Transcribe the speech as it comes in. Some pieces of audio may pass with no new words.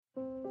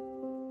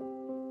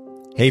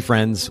Hey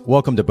friends,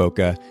 welcome to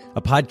Bokeh,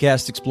 a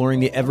podcast exploring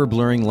the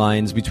ever-blurring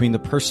lines between the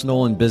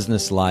personal and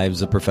business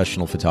lives of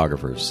professional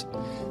photographers.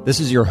 This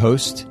is your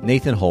host,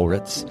 Nathan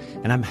Holritz,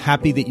 and I'm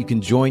happy that you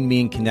can join me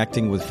in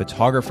connecting with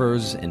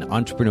photographers and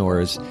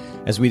entrepreneurs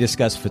as we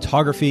discuss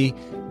photography,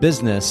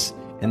 business,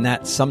 and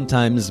that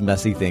sometimes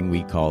messy thing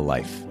we call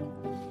life.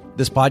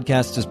 This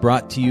podcast is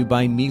brought to you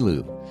by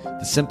Miilu,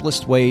 the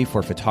simplest way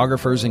for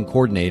photographers and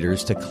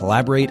coordinators to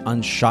collaborate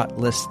on shot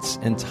lists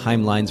and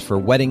timelines for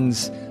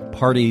weddings,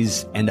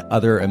 parties, and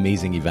other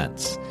amazing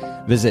events.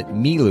 Visit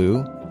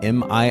Miilu,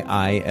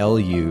 MIILU.com.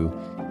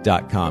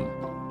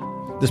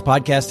 This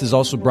podcast is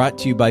also brought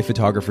to you by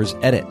Photographers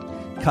Edit,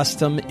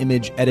 custom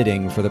image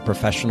editing for the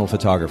professional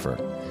photographer.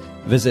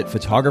 Visit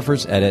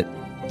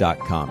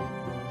photographersedit.com.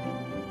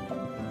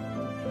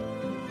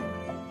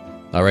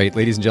 All right,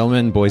 ladies and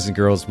gentlemen, boys and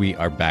girls, we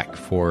are back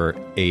for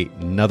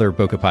another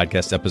Bokeh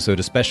Podcast episode,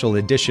 a special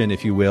edition,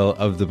 if you will,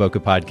 of the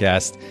Bokeh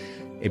Podcast,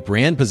 a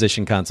brand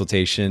position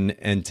consultation,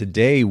 and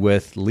today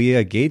with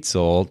Leah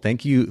Gatesell.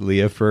 Thank you,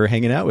 Leah, for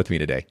hanging out with me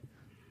today.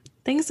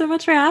 Thanks so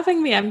much for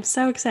having me. I'm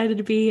so excited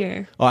to be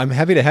here. Well, I'm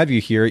happy to have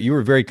you here. You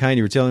were very kind.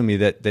 You were telling me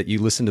that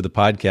you listen to the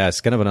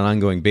podcast kind of on an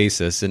ongoing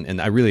basis,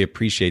 and I really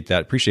appreciate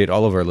that. Appreciate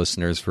all of our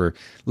listeners for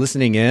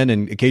listening in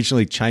and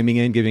occasionally chiming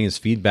in, giving us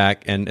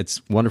feedback, and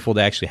it's wonderful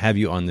to actually have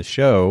you on the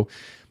show.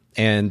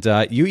 And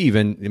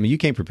you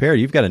came prepared.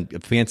 You've got a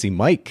fancy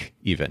mic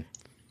even.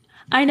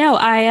 I know.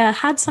 I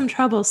had some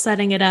trouble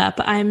setting it up.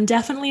 I'm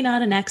definitely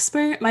not an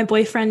expert. My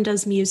boyfriend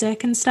does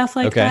music and stuff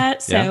like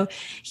that. So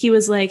He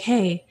was like,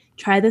 hey,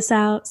 try this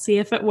out, see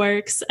if it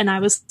works. And I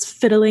was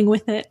fiddling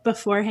with it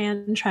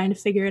beforehand, trying to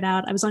figure it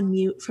out. I was on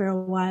mute for a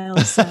while.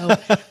 So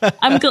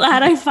I'm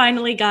glad I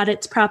finally got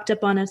it propped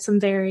up on some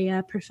very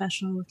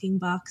professional looking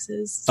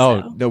boxes. So.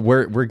 Oh, no,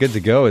 we're good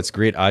to go. It's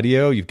great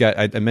audio. You've got,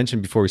 I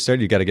mentioned before we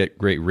started, you've got to get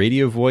great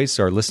radio voice.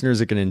 Our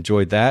listeners are going to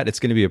enjoy that. It's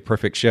going to be a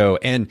perfect show.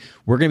 And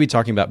we're going to be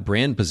talking about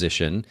brand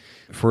position.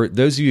 For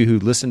those of you who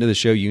listen to the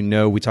show, you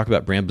know we talk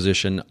about brand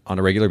position on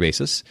a regular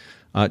basis.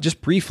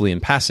 Just briefly in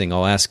passing,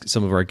 I'll ask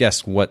some of our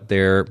guests what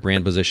their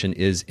brand position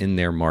is in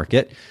their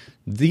market.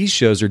 These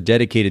shows are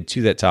dedicated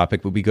to that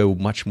topic, but we go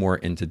much more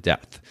into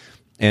depth.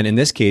 And in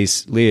this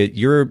case, Leah,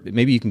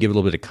 maybe you can give a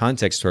little bit of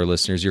context to our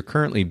listeners. You're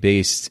currently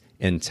based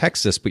in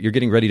Texas, but you're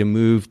getting ready to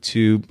move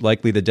to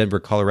likely the Denver,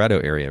 Colorado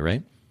area,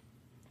 right?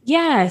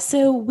 Yeah,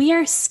 so we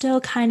are still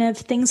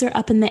things are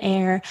up in the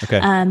air, okay.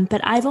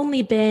 But I've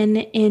only been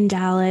in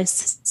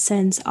Dallas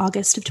since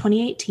August of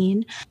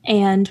 2018,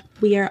 and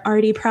we are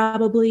already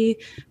probably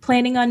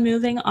planning on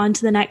moving on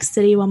to the next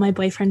city while my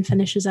boyfriend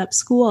finishes up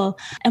school.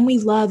 And we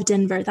love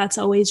Denver. That's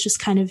always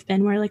just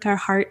been where our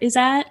heart is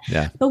at.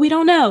 Yeah. But we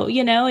don't know,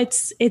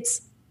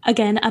 it's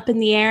again up in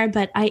the air,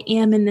 but I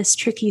am in this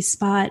tricky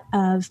spot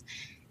of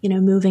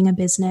moving a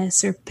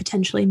business or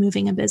potentially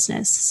moving a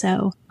business.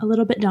 So a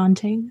little bit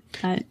daunting.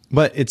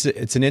 But it's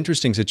an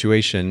interesting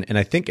situation. And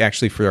I think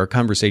actually for our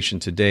conversation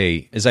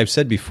today, as I've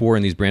said before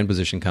in these brand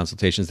position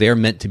consultations, they are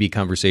meant to be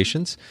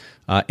conversations.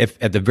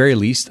 If at the very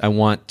least, I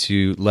want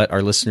to let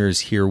our listeners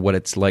hear what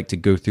it's like to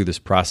go through this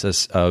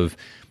process of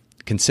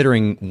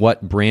considering what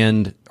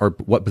brand or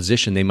what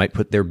position they might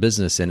put their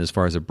business in as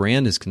far as a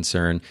brand is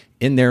concerned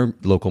in their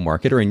local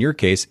market, or in your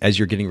case, as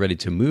you're getting ready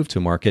to move to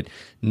a market,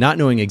 not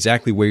knowing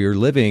exactly where you're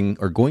living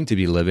or going to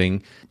be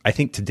living. I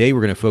think today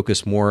we're going to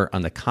focus more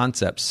on the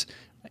concepts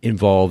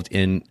involved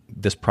in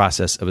this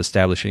process of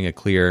establishing a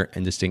clear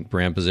and distinct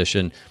brand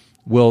position.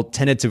 We'll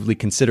tentatively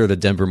consider the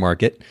Denver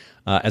market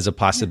as a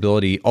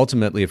possibility.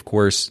 Ultimately, of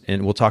course,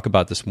 and we'll talk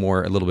about this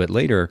more a little bit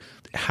later,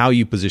 how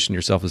you position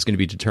yourself is going to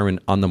be determined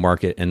on the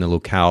market and the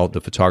locale,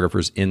 the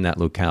photographers in that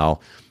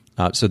locale,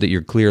 so that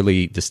you're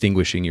clearly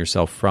distinguishing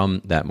yourself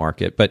from that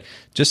market. But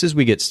just as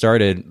we get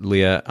started,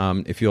 Leah,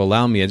 if you'll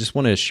allow me, I just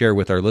want to share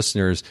with our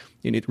listeners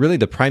really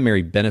the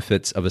primary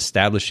benefits of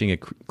establishing a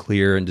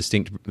clear and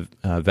distinct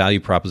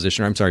brand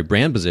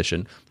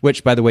position,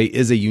 which, by the way,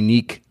 is a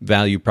unique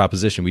value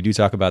proposition. We do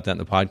talk about that in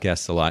the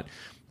podcast a lot.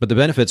 But the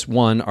benefits,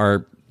 one,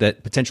 are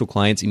that potential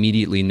clients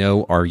immediately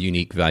know our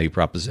unique value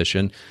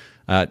proposition.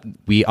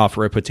 We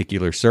offer a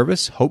particular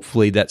service.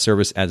 Hopefully that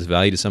service adds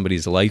value to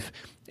somebody's life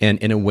and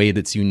in a way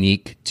that's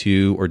unique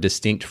to or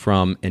distinct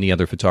from any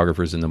other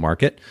photographers in the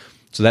market.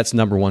 So that's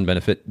number one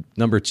benefit.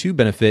 Number two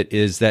benefit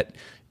is that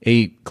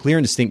a clear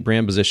and distinct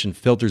brand position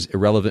filters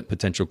irrelevant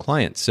potential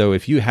clients. So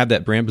if you have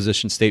that brand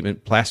position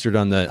statement plastered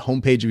on the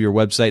homepage of your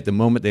website, the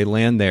moment they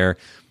land there,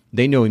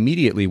 they know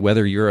immediately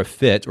whether you're a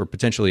fit or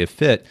potentially a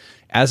fit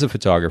as a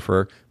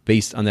photographer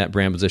based on that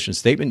brand position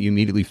statement. You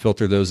immediately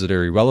filter those that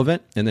are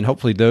irrelevant, and then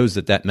hopefully those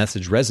that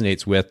message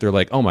resonates with, they're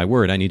like, oh my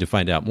word, I need to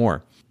find out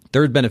more.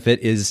 Third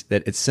benefit is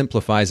that it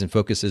simplifies and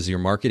focuses your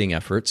marketing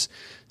efforts.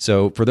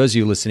 So for those of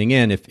you listening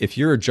in, if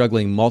you're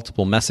juggling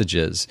multiple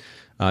messages,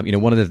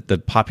 one of the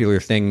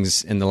popular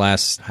things in the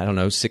last,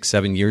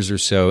 6-7 years or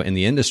so in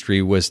the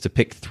industry was to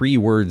pick 3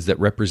 words that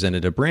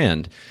represented a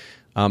brand.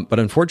 But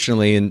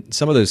unfortunately, in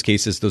some of those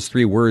cases, those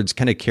 3 words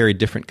kind of carry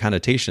different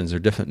connotations or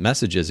different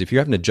messages. If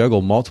you're having to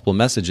juggle multiple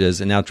messages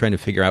and now trying to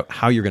figure out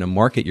how you're going to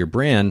market your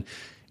brand,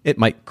 it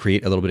might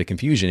create a little bit of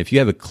confusion. If you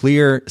have a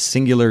clear,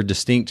 singular,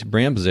 distinct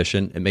brand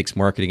position, it makes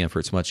marketing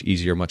efforts much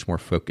easier, much more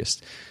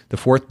focused. The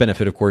fourth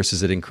benefit, of course,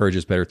 is it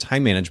encourages better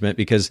time management,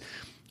 because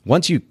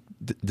once you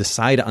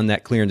decide on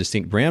that clear and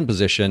distinct brand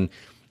position,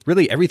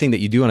 really everything that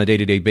you do on a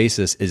day-to-day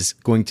basis is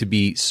going to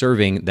be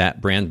serving that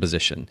brand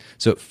position.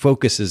 So it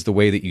focuses the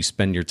way that you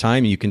spend your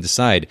time, and you can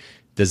decide,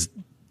 does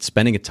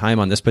spending a time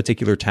on this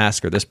particular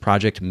task or this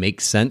project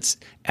make sense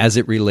as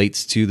it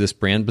relates to this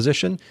brand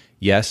position?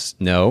 Yes,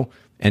 no,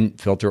 and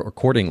filter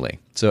accordingly.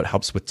 So it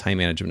helps with time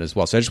management as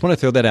well. So I just want to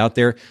throw that out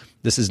there.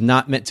 This is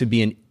not meant to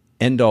be an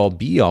end-all,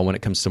 be-all when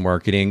it comes to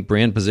marketing.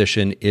 Brand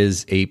position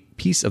is a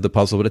piece of the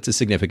puzzle, but it's a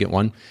significant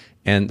one,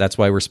 and that's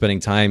why we're spending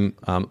time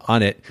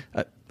on it.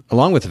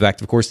 Along with the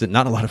fact, of course, that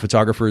not a lot of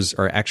photographers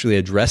are actually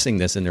addressing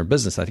this in their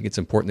business. I think it's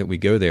important that we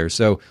go there.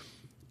 So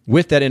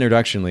with that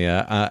introduction,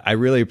 Leah, I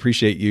really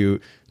appreciate you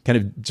kind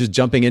of just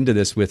jumping into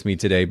this with me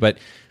today. But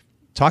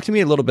talk to me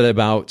a little bit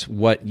about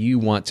what you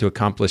want to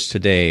accomplish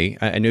today.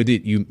 I know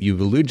that you've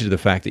alluded to the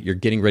fact that you're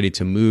getting ready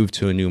to move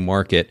to a new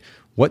market.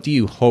 What do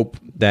you hope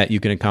that you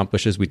can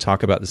accomplish as we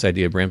talk about this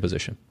idea of brand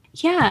position?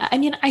 Yeah, I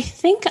mean, I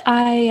think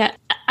I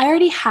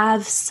already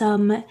have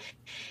some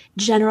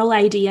general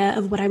idea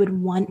of what I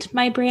would want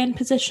my brand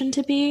position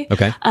to be.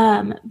 Okay.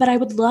 But I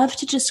would love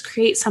to just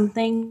create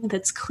something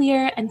that's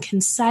clear and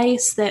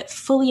concise, that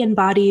fully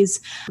embodies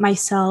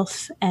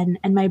myself and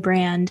my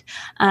brand.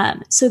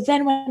 So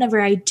then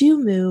whenever I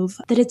do move,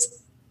 that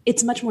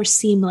it's much more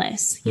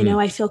seamless. You know,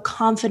 I feel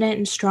confident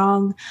and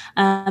strong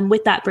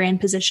with that brand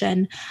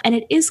position. And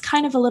it is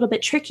kind of a little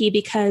bit tricky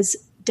because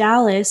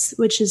Dallas,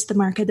 which is the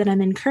market that I'm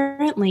in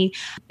currently,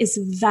 is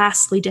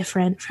vastly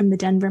different from the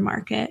Denver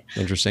market.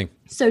 Interesting.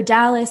 So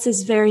Dallas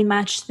is very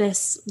much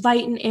this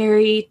light and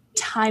airy,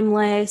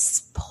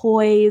 timeless,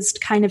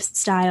 poised kind of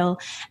style.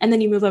 And then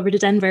you move over to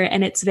Denver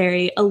and it's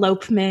very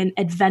elopement,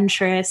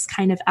 adventurous,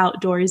 kind of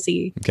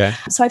outdoorsy. Okay.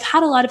 So I've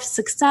had a lot of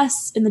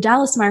success in the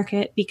Dallas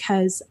market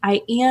because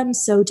I am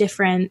so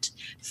different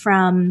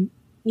from,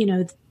 you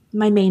know,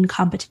 my main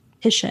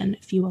competition,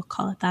 if you will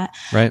call it that.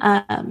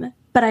 Right.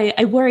 But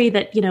I worry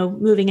that, you know,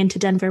 moving into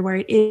Denver, where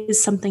it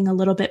is something a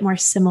little bit more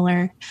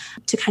similar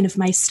to kind of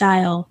my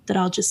style, that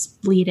I'll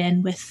just bleed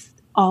in with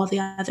all the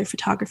other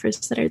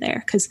photographers that are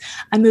there, because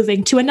I'm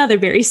moving to another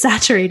very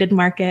saturated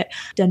market.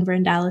 Denver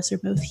and Dallas are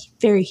both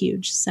very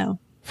huge. So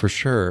for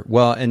sure.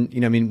 Well, and, you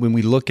know, I mean, when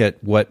we look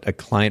at what a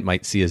client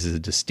might see as a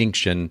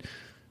distinction,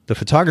 the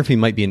photography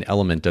might be an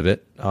element of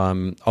it.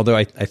 Although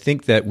I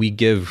think that we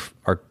give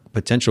our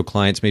potential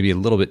clients maybe a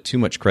little bit too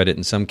much credit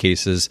in some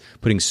cases,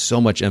 putting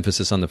so much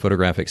emphasis on the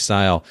photographic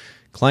style.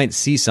 Clients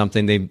see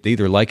something, they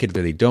either like it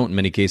or they don't. In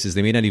many cases,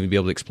 they may not even be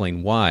able to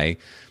explain why.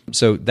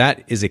 So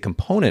that is a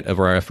component of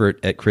our effort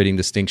at creating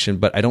distinction,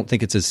 but I don't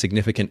think it's as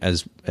significant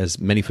as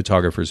many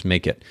photographers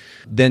make it.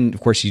 Then, of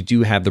course, you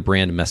do have the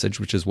brand message,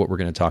 which is what we're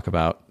going to talk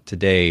about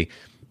today.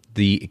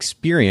 The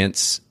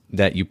experience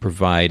that you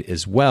provide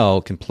as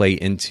well can play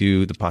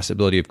into the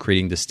possibility of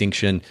creating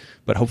distinction,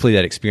 but hopefully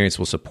that experience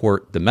will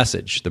support the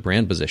message, the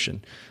brand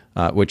position,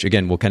 which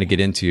again, we'll kind of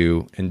get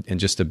into in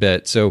just a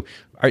bit. So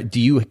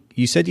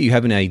you said that you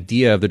have an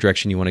idea of the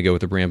direction you want to go with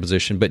the brand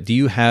position, but do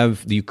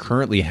you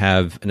currently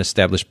have an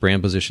established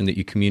brand position that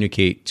you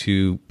communicate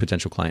to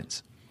potential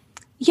clients?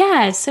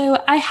 Yeah,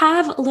 so I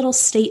have a little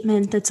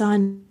statement that's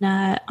on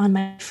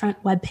my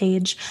front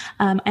webpage.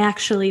 I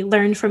actually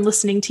learned from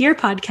listening to your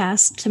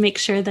podcast to make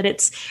sure that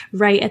it's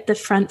right at the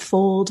front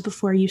fold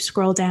before you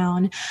scroll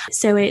down.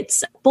 So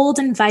it's bold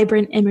and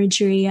vibrant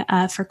imagery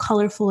for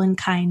colorful and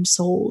kind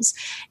souls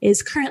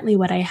is currently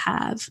what I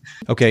have.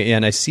 Okay,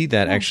 and I see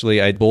that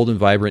actually. Bold and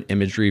vibrant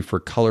imagery for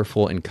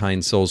colorful and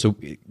kind souls. So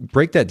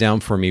break that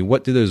down for me.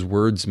 What do those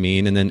words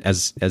mean? And then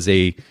as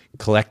a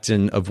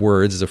collection of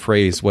words, as a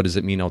phrase, what does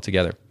it mean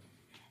altogether?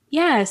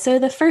 Yeah, so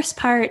the first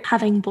part,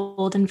 having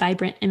bold and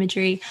vibrant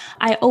imagery,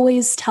 I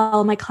always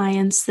tell my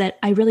clients that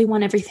I really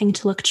want everything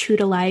to look true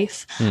to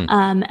life,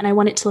 and I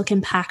want it to look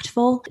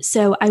impactful.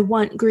 So I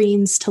want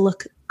greens to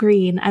look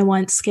green. I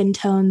want skin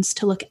tones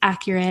to look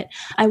accurate.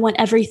 I want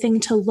everything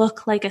to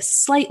look like a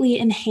slightly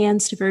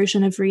enhanced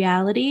version of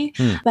reality,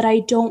 but I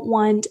don't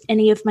want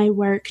any of my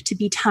work to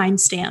be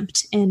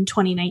time-stamped in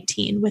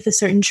 2019 with a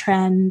certain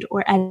trend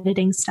or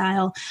editing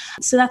style.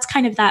 So that's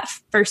kind of that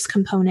first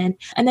component.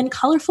 And then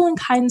colorful and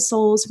kind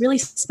souls really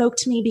spoke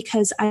to me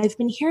because I've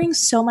been hearing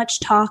so much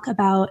talk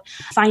about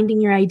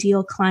finding your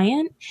ideal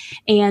client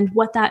and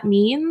what that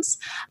means.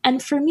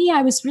 And for me,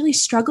 I was really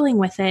struggling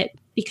with it,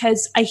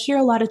 because I hear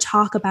a lot of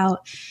talk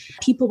about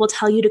people will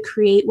tell you to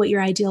create what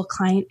your ideal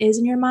client is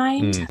in your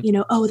mind. You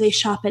know, oh, they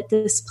shop at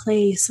this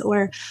place,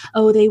 or,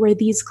 oh, they wear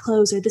these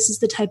clothes, or this is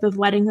the type of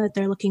wedding that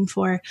they're looking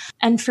for.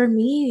 And for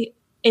me,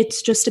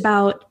 it's just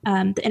about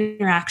the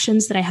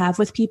interactions that I have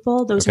with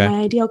people. Those are my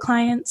ideal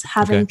clients,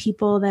 having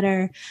people that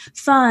are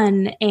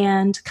fun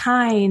and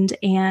kind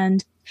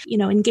and, you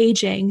know,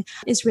 engaging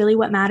is really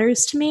what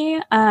matters to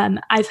me.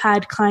 I've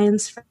had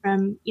clients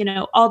from, you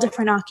know, all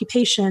different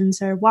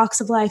occupations or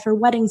walks of life or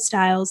wedding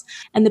styles.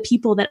 And the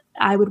people that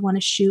I would want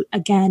to shoot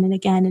again and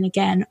again and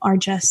again are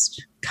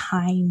just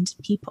kind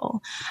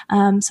people.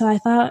 So I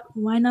thought,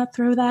 why not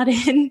throw that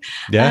in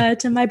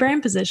to my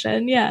brand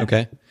position? Yeah.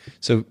 Okay.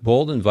 So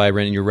bold and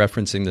vibrant, and you're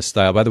referencing the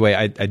style. By the way,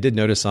 I did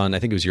notice on, I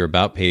think it was your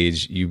About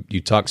page,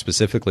 you talked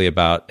specifically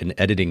about an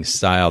editing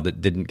style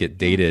that didn't get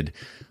dated.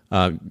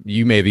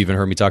 You may have even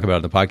heard me talk about it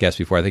on the podcast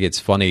before. I think it's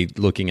funny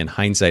looking in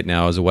hindsight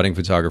now as a wedding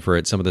photographer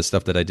at some of the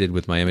stuff that I did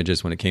with my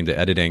images when it came to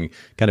editing,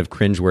 kind of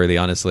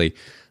cringeworthy, honestly.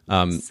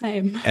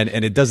 Same.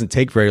 And it doesn't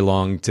take very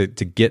long to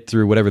get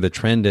through whatever the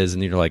trend is.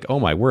 And you're like, oh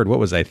my word, what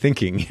was I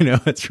thinking?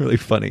 It's really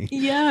funny.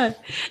 Yeah,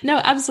 no,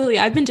 absolutely.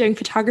 I've been doing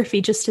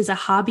photography just as a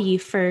hobby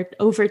for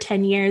over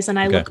 10 years. And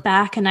I look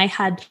back and I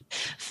had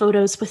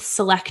photos with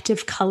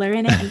selective color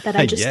in it that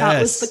I just thought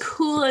was the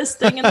coolest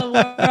thing in the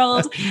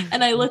world.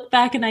 And I look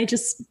back and I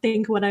just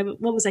think,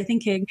 what was I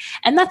thinking?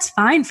 And that's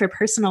fine for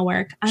personal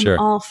work. I'm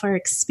all for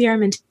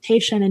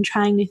experimentation and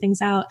trying new things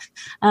out.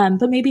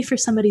 But maybe for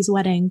somebody's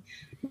wedding,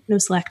 no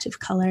selective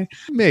color.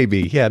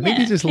 Maybe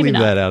just leave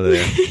that out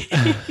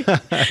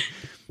of there.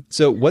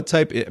 So what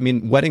type,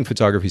 wedding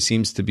photography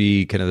seems to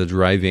be kind of the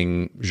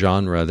driving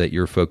genre that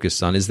you're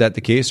focused on. Is that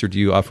the case, or do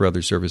you offer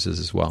other services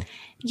as well?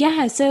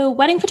 Yeah, so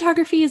wedding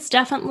photography is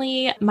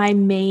definitely my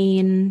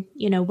main,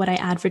 what I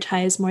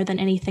advertise more than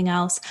anything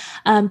else.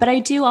 But I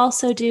do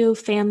also do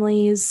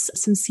families,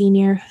 some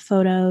senior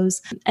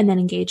photos, and then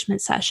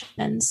engagement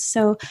sessions.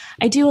 So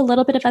I do a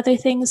little bit of other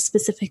things,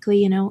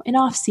 specifically, in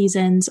off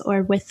seasons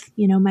or with,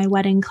 my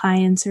wedding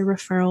clients or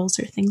referrals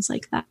or things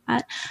like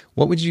that.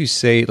 What would you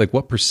say, like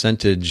what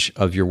percentage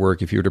of your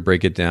work, if you were to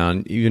break it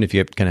down, even if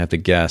you kind of have to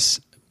guess,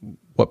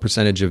 what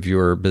percentage of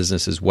your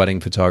business is wedding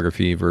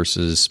photography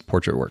versus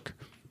portrait work?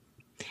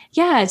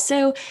 Yeah,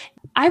 so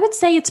I would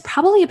say it's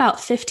probably about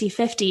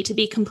 50-50, to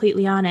be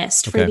completely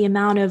honest, for the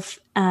amount of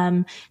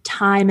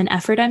time and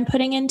effort I'm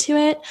putting into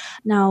it.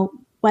 Now,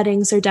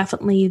 weddings are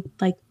definitely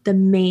like the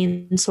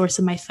main source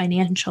of my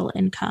financial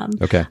income.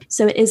 Okay.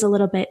 So it is a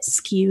little bit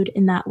skewed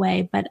in that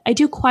way, but I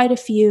do quite a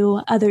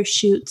few other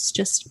shoots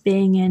just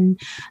being in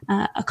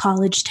a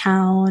college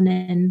town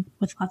and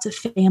with lots of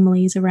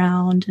families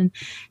around. And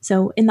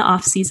so in the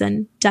off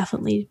season,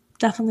 definitely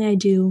I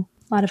do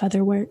a lot of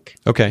other work.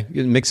 Okay.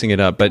 You're mixing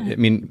it up. But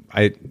when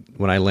I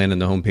land on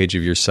the homepage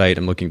of your site,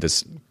 I'm looking at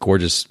this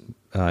gorgeous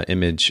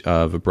image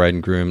of a bride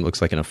and groom. It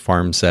looks like in a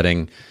farm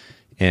setting.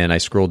 And I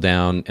scroll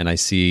down and I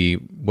see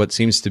what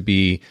seems to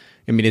be,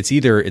 it's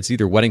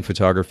either wedding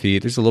photography.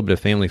 There's a little bit of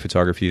family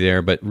photography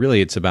there, but really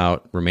it's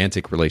about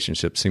romantic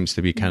relationships seems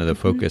to be kind of the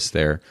focus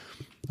there.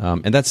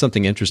 And that's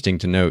something interesting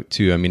to note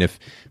too.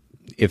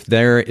 If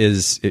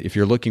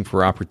you're looking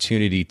for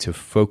opportunity to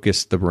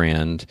focus the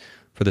brand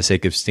for the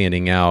sake of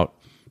standing out,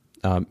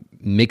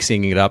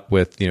 mixing it up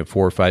with 4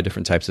 or 5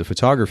 different types of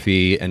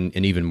photography and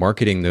even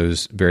marketing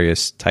those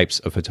various types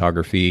of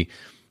photography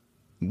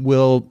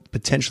will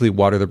potentially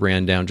water the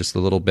brand down just a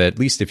little bit, at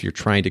least if you're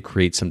trying to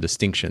create some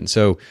distinction.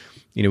 So,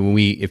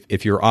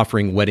 if you're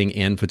offering wedding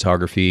and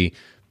photography,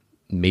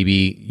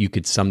 maybe you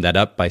could sum that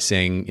up by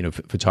saying,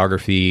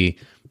 photography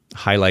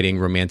highlighting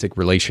romantic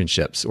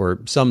relationships or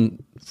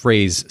some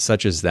phrase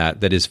such as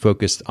that is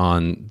focused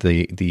on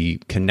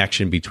the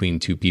connection between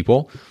two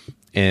people.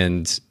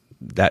 And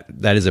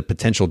that is a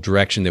potential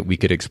direction that we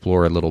could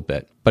explore a little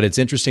bit. But it's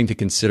interesting to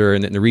consider,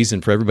 and the reason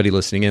for everybody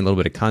listening in, a little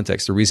bit of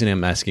context, the reason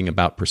I'm asking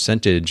about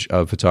percentage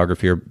of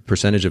photography or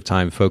percentage of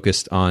time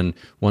focused on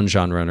one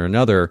genre or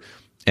another,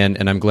 and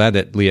I'm glad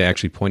that Leah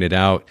actually pointed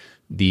out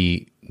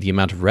the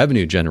amount of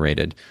revenue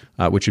generated,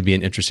 which would be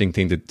an interesting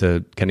thing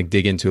to kind of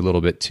dig into a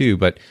little bit too.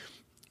 But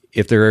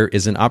if there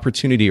is an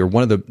opportunity, or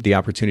one of the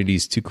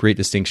opportunities to create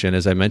distinction,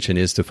 as I mentioned,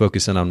 is to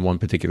focus in on one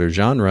particular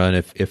genre. And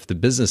if the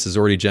business is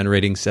already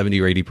generating 70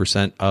 or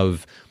 80%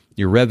 of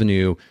your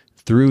revenue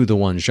through the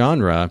one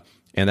genre,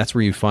 and that's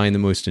where you find the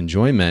most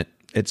enjoyment,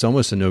 it's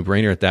almost a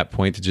no-brainer at that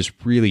point to just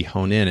really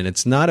hone in. And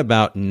it's not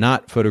about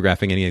not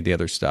photographing any of the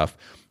other stuff.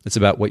 It's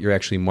about what you're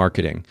actually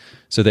marketing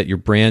so that your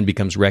brand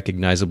becomes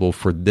recognizable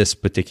for this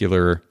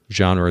particular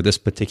genre or this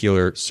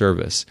particular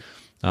service.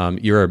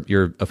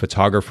 You're a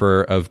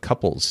photographer of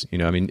couples,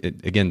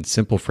 again,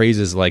 simple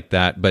phrases like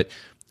that, but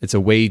it's a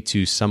way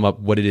to sum up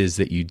what it is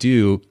that you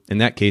do. In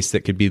that case,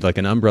 that could be like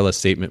an umbrella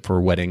statement for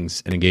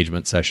weddings and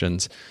engagement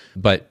sessions.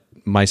 But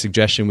my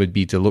suggestion would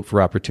be to look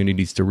for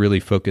opportunities to really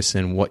focus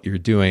in what you're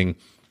doing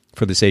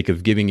for the sake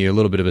of giving you a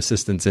little bit of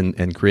assistance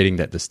and creating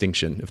that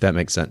distinction, if that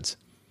makes sense.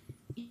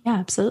 Yeah,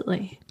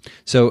 absolutely.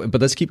 So, but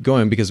let's keep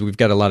going because we've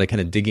got a lot of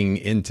kind of digging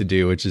in to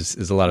do, which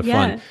is a lot of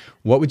fun.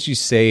 What would you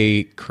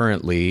say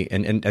currently,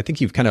 and I think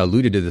you've kind of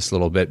alluded to this a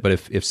little bit, but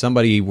if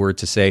somebody were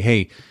to say,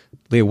 hey,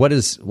 Leah, what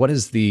is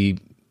the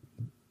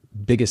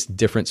biggest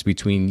difference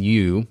between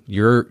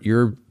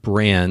your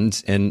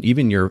brand, and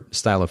even your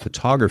style of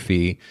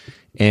photography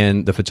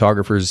and the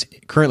photographers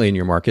currently in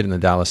your market in the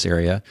Dallas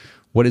area?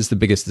 What is the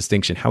biggest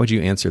distinction? How would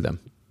you answer them?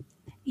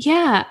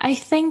 Yeah, I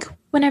think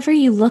whenever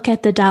you look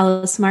at the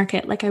Dallas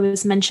market, like I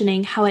was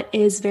mentioning, how it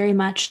is very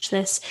much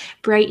this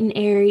bright and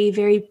airy,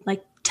 very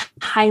like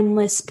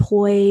timeless,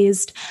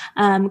 poised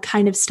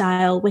kind of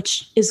style,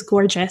 which is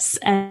gorgeous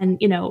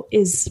and,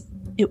 is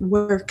it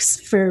works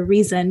for a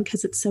reason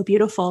because it's so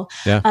beautiful.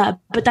 Yeah.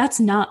 But that's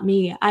not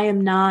me. I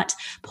am not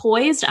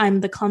poised.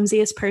 I'm the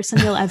clumsiest person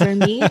you'll ever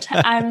meet.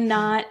 I'm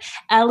not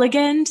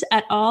elegant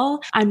at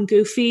all. I'm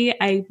goofy.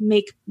 I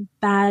make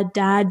bad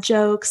dad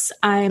jokes.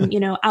 I'm,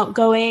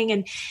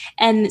 outgoing.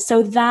 And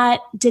so that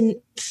didn't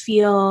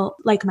feel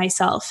like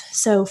myself.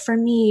 So for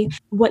me,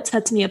 what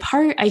sets me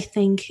apart, I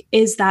think,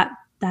 is that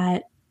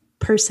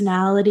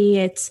personality.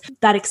 It's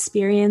that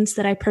experience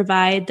that I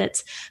provide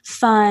that's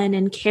fun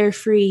and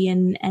carefree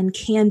and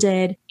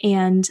candid.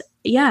 And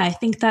yeah, I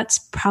think that's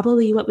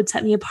probably what would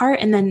set me apart.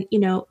 And then,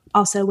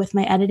 also with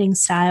my editing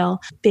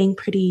style being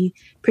pretty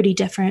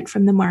different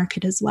from the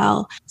market as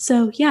well.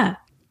 So yeah,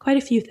 quite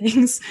a few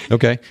things.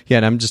 Okay. Yeah.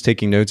 And I'm just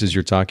taking notes as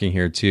you're talking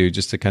here too,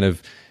 just to kind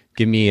of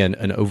give me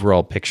an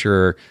overall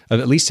picture of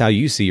at least how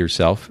you see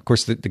yourself. Of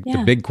course, the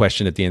big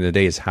question at the end of the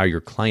day is how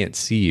your clients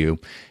see you.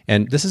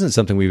 And this isn't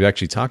something we've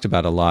actually talked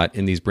about a lot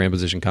in these brand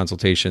position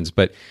consultations,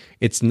 but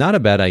it's not a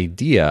bad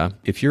idea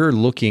if you're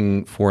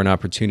looking for an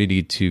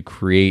opportunity to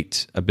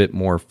create a bit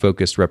more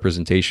focused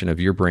representation of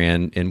your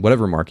brand in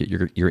whatever market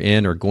you're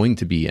in or going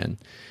to be in.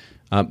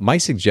 My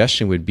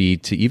suggestion would be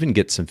to even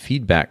get some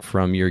feedback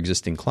from your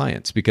existing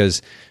clients,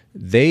 because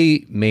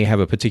they may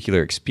have a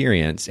particular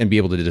experience and be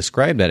able to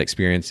describe that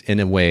experience in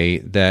a way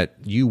that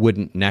you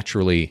wouldn't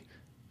naturally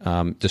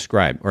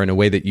describe, or in a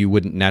way that you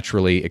wouldn't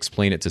naturally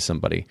explain it to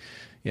somebody.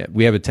 Yeah,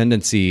 we have a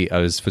tendency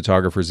as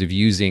photographers of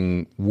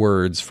using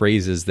words,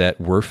 phrases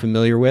that we're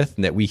familiar with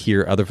and that we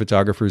hear other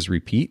photographers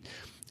repeat.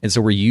 And so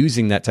we're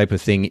using that type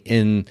of thing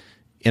in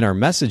our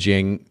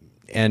messaging.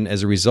 And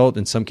as a result,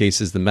 in some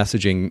cases, the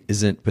messaging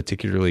isn't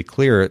particularly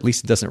clear. At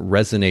least it doesn't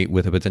resonate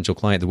with a potential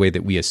client the way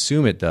that we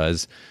assume it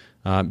does.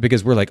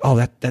 Because we're like, oh,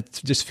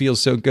 that just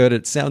feels so good.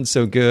 It sounds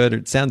so good. Or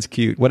it sounds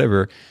cute,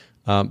 whatever.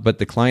 But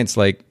the client's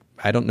like,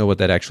 I don't know what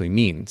that actually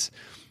means.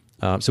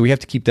 So we have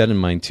to keep that in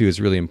mind too.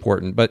 Is really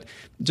important. But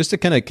just to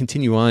kind of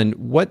continue on,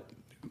 what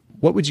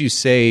would you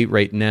say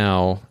right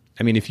now?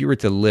 I mean, if you were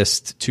to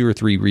list 2 or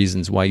 3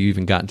 reasons why you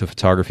even got into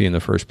photography in the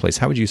first place,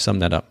 how would you sum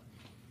that up?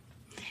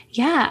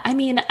 Yeah, I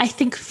mean, I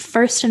think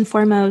first and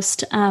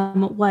foremost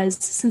was,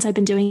 since I've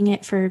been doing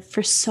it for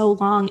so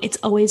long, it's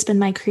always been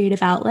my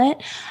creative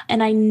outlet.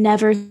 And I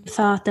never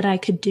thought that I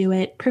could do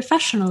it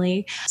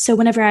professionally. So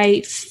whenever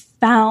I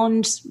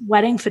found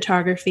wedding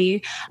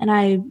photography and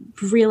I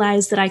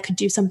realized that I could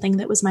do something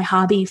that was my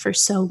hobby for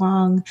so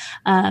long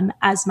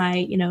as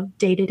my,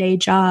 day-to-day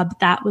job,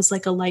 that was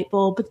like a light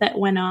bulb that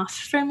went off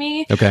for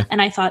me. Okay.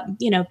 And I thought,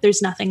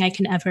 there's nothing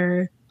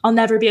I'll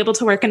never be able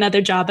to work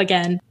another job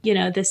again.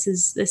 This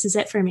is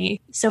it for me.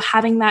 So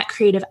having that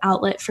creative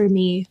outlet for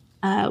me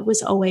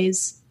was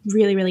always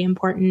really, really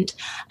important.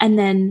 And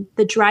then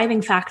the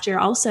driving factor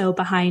also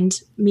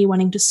behind me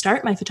wanting to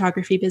start my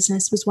photography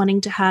business was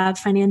wanting to have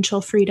financial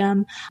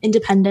freedom,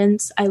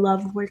 independence. I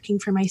love working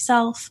for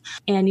myself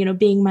and,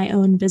 being my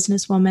own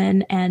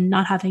businesswoman and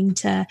not having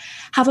to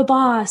have a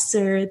boss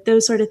or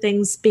those sort of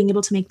things, being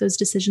able to make those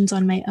decisions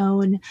on my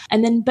own.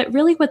 And then, but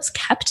really what's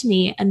kept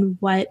me and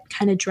what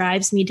kind of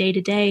drives me day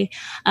to day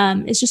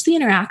is just the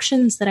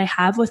interactions that I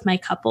have with my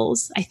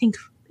couples. I think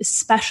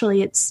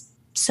especially it's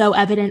so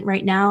evident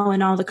right now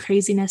in all the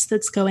craziness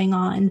that's going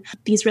on.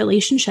 These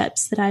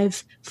relationships that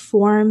I've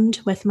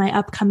formed with my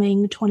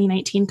upcoming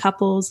 2019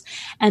 couples,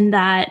 and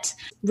that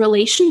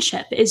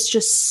relationship is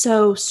just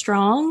so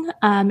strong.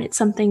 It's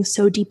something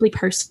so deeply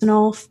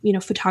personal,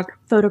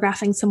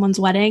 photographing someone's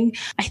wedding.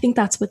 I think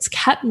that's what's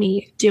kept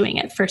me doing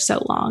it for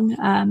so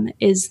long,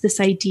 is this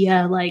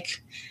idea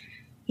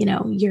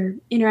you're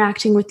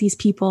interacting with these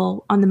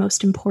people on the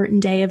most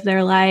important day of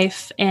their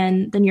life,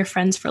 and then you're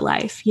friends for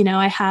life.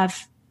 I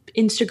have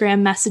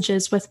Instagram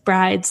messages with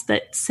brides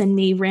that send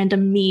me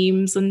random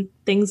memes and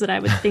things that I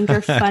would think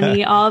are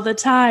funny all the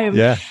time.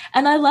 Yeah.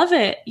 And I love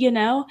it,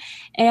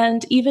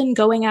 and even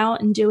going out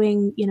and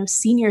doing,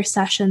 senior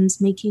sessions,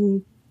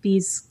 making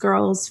these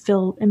girls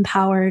feel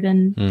empowered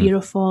and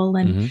beautiful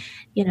and,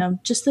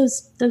 just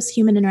those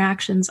human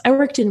interactions. I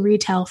worked in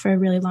retail for a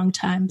really long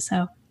time,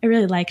 so I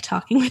really like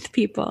talking with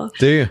people.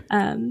 Do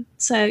you?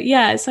 So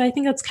I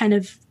think that's kind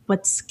of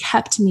what's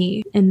kept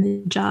me in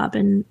the job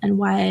and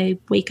why I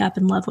wake up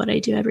and love what I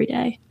do every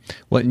day.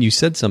 Well, and you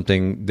said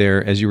something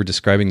there as you were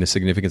describing the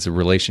significance of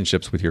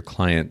relationships with your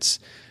clients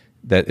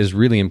that is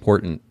really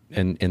important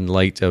in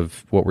light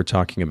of what we're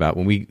talking about.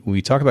 When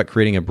we talk about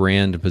creating a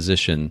brand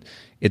position,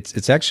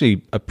 it's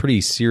actually a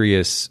pretty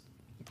serious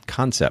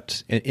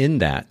concept in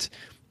that,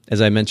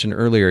 as I mentioned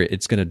earlier,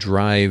 it's going to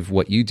drive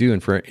what you do,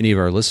 and for any of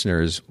our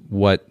listeners,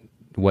 what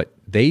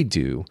they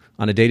do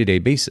on a day-to-day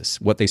basis,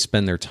 what they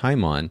spend their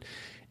time on.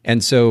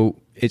 And so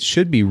it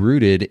should be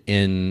rooted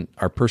in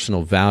our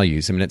personal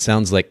values. I mean, it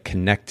sounds like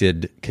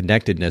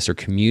connectedness or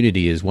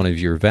community is one of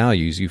your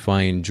values. You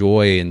find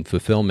joy and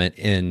fulfillment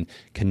in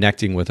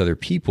connecting with other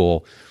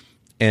people.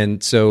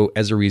 And so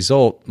as a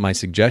result, my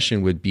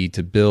suggestion would be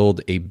to build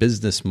a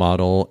business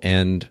model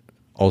and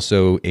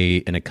also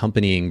an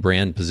accompanying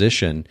brand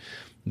position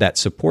that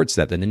supports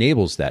that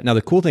enables that. Now,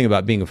 the cool thing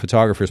about being a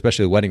photographer,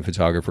 especially a wedding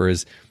photographer,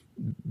 is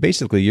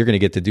basically you're going to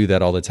get to do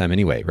that all the time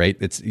anyway, right?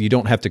 You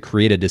don't have to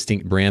create a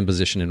distinct brand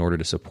position in order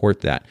to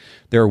support that.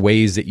 There are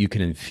ways that you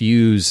can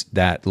infuse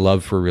that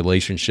love for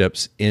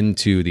relationships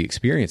into the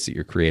experience that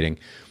you're creating.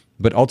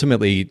 But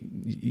ultimately,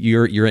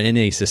 you're in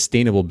a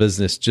sustainable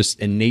business just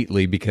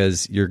innately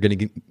because you're going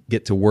to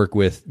get to work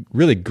with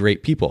really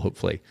great people,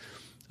 hopefully.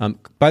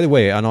 By the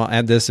way, and I'll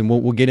add this, and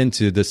we'll get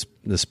into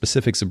the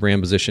specifics of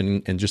brand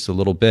position in just a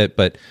little bit,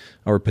 but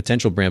our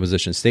potential brand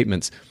position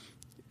statements.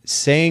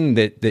 Saying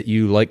that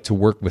you like to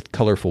work with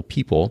colorful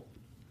people,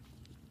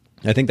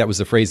 I think that was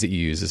the phrase that you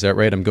used. Is that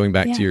right? I'm going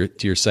back to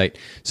your site.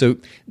 So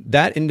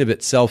that in of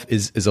itself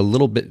is a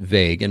little bit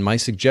vague, and my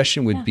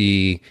suggestion would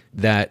be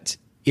that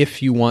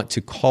if you want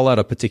to call out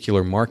a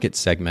particular market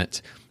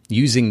segment,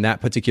 using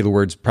that particular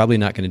word's probably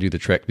not going to do the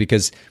trick,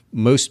 because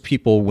most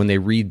people, when they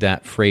read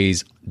that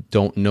phrase,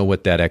 don't know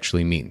what that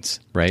actually means,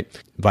 right?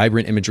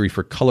 Vibrant imagery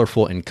for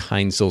colorful and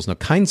kind souls. Now,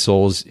 kind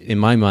souls, in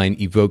my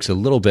mind, evokes a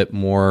little bit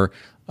more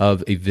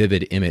of a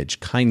vivid image.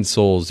 Kind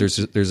souls, there's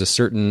a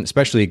certain,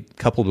 especially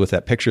coupled with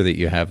that picture that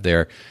you have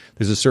there,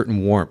 there's a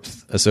certain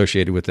warmth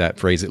associated with that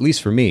phrase, at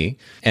least for me.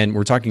 And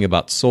we're talking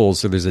about souls,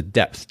 so there's a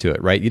depth to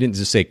it, right? You didn't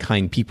just say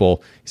kind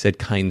people, you said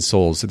kind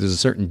souls. So there's a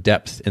certain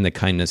depth in the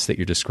kindness that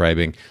you're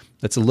describing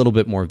that's a little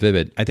bit more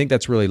vivid. I think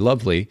that's really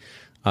lovely.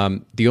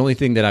 The only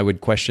thing that I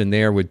would question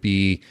there would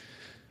be,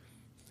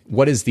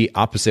 what is the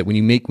opposite? When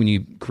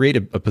you create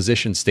a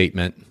position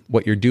statement,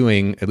 what you're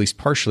doing, at least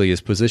partially, is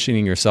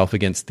positioning yourself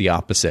against the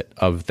opposite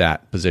of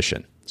that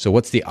position. So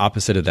what's the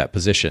opposite of that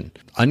position?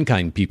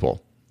 Unkind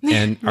people.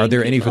 And are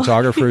there any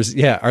photographers?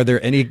 Are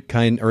there any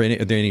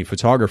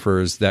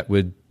photographers that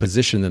would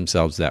position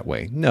themselves that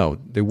way? No,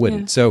 they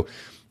wouldn't. Yeah. So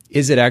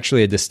is it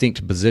actually a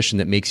distinct position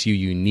that makes you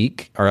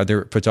unique? Are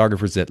there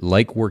photographers that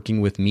like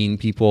working with mean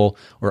people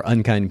or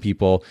unkind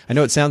people? I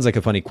know it sounds like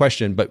a funny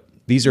question, but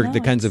these are the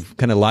kind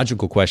of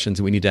logical questions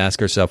that we need to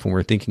ask ourselves when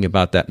we're thinking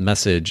about that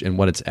message and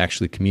what it's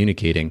actually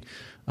communicating.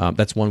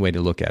 That's one way to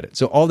look at it.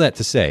 So all that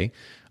to say,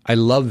 I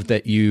love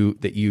that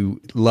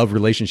you love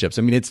relationships.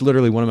 I mean, it's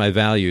literally one of my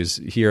values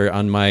here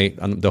on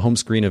the home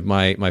screen of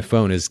my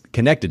phone is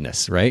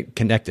connectedness, right?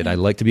 Connected. I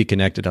like to be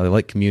connected. I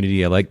like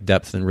community. I like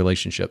depth in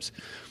relationships.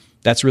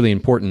 That's really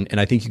important.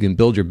 And I think you can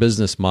build your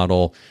business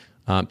model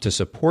to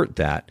support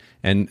that.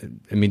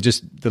 And I mean,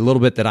 just the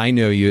little bit that I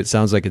know you, it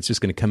sounds like it's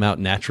just going to come out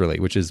naturally,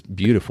 which is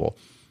beautiful.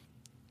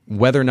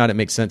 Whether or not it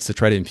makes sense to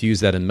try to infuse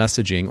that in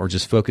messaging or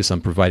just focus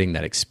on providing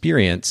that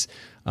experience,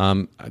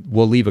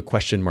 we'll leave a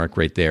question mark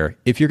right there.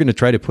 If you're going to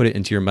try to put it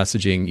into your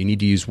messaging, you need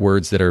to use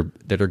words that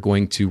are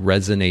going to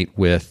resonate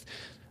with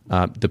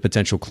the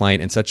potential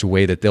client in such a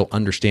way that they'll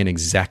understand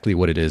exactly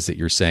what it is that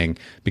you're saying.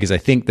 Because I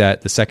think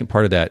that the second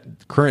part of that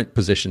current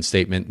position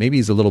statement maybe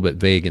is a little bit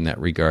vague in that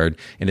regard,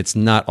 and it's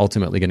not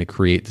ultimately going to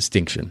create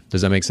distinction.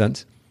 Does that make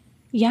sense?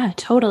 Yeah,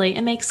 totally.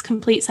 It makes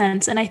complete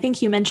sense. And I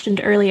think you mentioned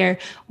earlier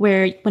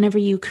where whenever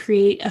you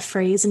create a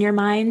phrase in your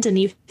mind and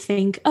you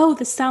think, oh,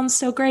 this sounds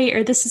so great,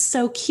 or this is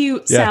so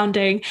cute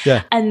sounding.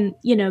 Yeah. And,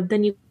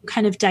 then you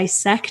kind of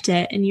dissect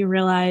it and you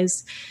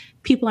realize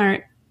people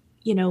aren't,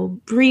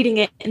 reading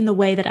it in the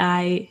way that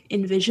I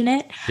envision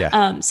it.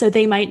 Yeah. So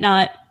they might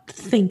not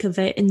think of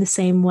it in the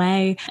same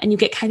way, and you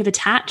get kind of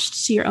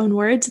attached to your own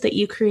words that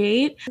you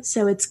create.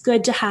 So it's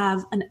good to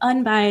have an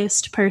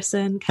unbiased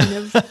person kind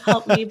of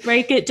help me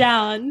break it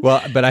down.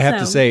 Well, but I have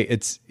to say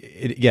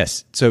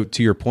yes. So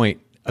to your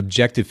point,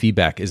 objective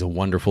feedback is a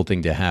wonderful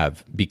thing to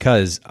have,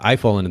 because I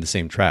fall into the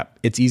same trap.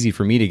 It's easy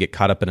for me to get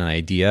caught up in an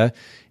idea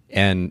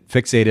and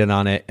fixated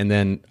on it. And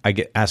then I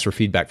get asked for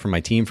feedback from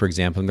my team, for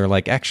example, and they're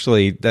like,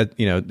 actually, that,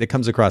 it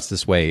comes across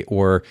this way,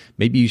 or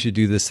maybe you should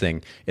do this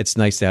thing. It's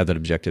nice to have that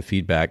objective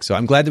feedback. So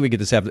I'm glad that we get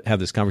to have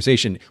this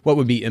conversation. What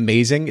would be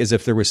amazing is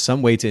if there was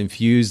some way to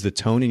infuse the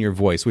tone in your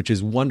voice, which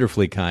is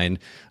wonderfully kind,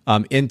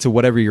 into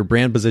whatever your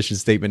brand position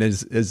statement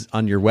is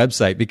on your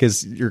website,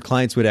 because your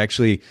clients would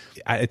actually,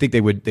 I think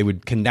they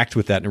would connect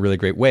with that in a really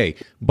great way.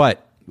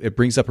 But it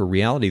brings up a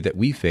reality that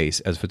we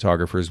face as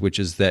photographers, which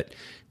is that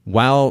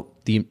while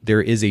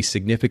there is a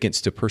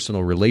significance to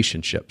personal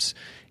relationships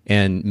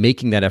and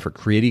making that effort,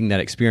 creating that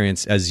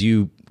experience as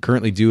you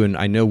currently do, and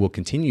I know will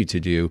continue to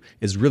do,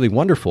 is really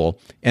wonderful.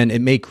 And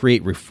it may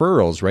create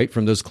referrals, right,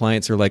 from those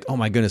clients who are like, oh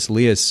my goodness,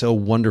 Leah is so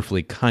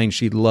wonderfully kind.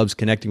 She loves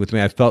connecting with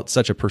me. I felt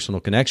such a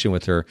personal connection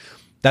with her.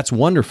 That's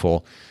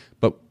wonderful.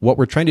 But what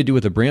we're trying to do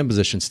with a brand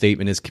position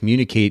statement is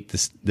communicate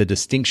the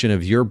distinction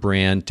of your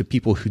brand to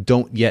people who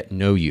don't yet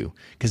know you,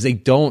 because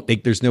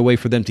there's no way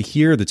for them to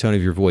hear the tone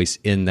of your voice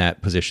in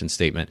that position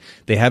statement.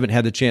 They haven't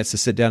had the chance to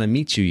sit down and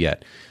meet you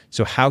yet.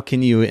 So how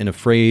can you, in a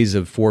phrase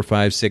of 4,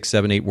 5, 6,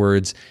 7, 8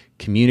 words,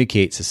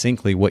 communicate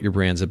succinctly what your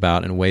brand's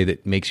about in a way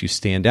that makes you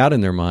stand out in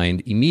their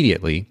mind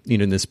immediately,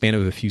 in the span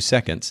of a few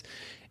seconds?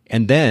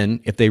 And then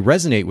if they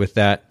resonate with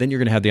that, then you're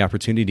going to have the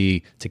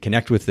opportunity to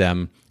connect with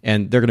them,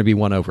 and they're going to be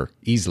won over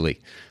easily.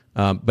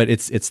 But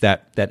it's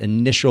that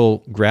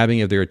initial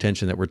grabbing of their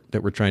attention that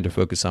we're trying to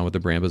focus on with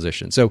the brand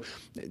position. So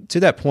to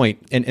that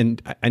point,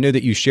 and I know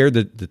that you shared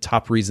the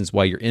top reasons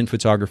why you're in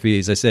photography.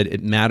 As I said,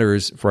 it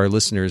matters for our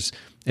listeners.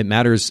 It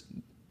matters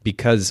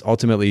because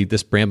ultimately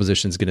this brand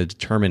position is going to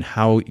determine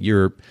how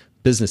your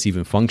business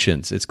even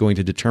functions. It's going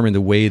to determine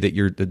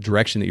the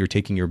direction that you're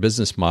taking your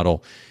business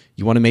model.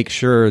 You want to make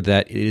sure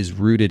that it is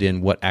rooted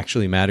in what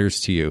actually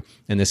matters to you.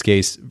 In this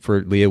case,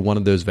 for Leah, one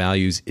of those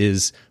values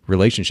is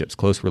relationships,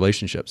 close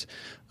relationships.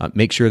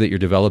 Make sure that you're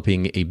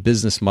developing a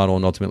business model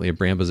and ultimately a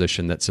brand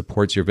position that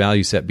supports your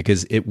value set,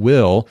 because it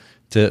will,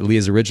 to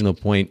Leah's original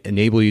point,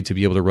 enable you to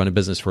be able to run a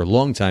business for a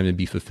long time and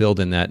be fulfilled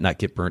in that, not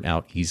get burnt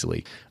out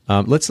easily.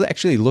 Let's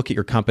actually look at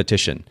your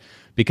competition,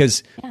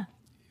 because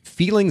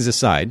feelings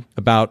aside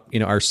about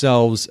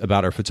ourselves,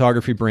 about our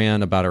photography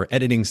brand, about our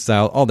editing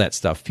style, all that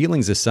stuff,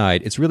 feelings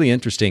aside, it's really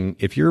interesting.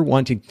 If you're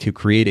wanting to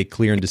create a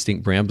clear and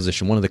distinct brand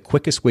position, one of the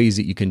quickest ways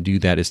that you can do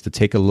that is to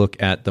take a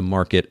look at the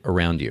market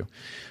around you.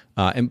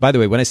 And by the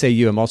way, when I say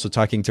you, I'm also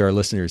talking to our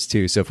listeners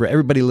too. So for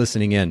everybody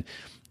listening in,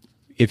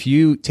 if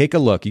you take a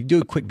look, you do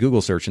a quick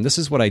Google search, and this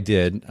is what I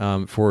did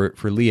for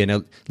Leah.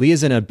 Now,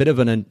 Leah's in a bit of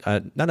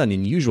not an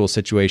unusual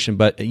situation,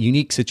 but a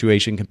unique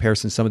situation in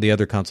comparison to some of the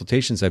other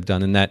consultations I've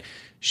done, in that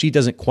she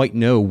doesn't quite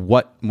know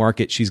what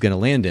market she's going to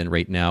land in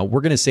right now.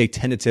 We're going to say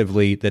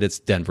tentatively that it's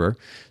Denver.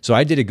 So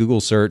I did a Google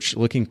search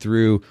looking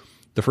through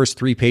the first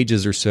 3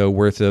 pages or so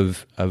worth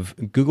of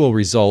Google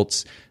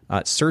results,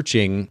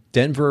 searching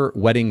Denver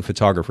wedding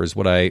photographers,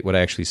 what I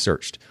actually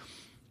searched.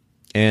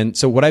 And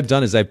so what I've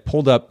done is I've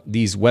pulled up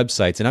these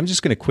websites, and I'm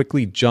just going to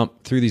quickly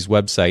jump through these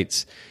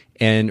websites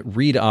and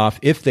read off,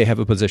 if they have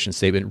a position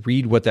statement,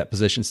 read what that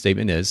position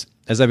statement is.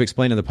 As I've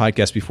explained on the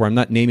podcast before, I'm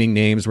not naming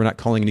names. We're not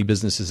calling any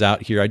businesses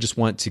out here. I just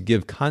want to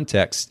give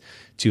context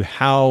to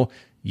how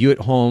you at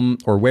home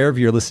or wherever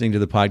you're listening to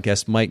the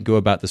podcast might go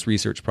about this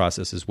research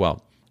process as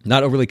well.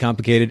 Not overly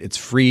complicated. It's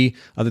free,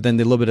 other than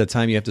the little bit of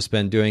time you have to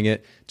spend doing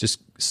it. Just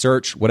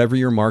search whatever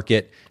your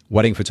market,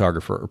 wedding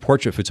photographer or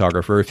portrait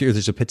photographer. If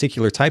there's a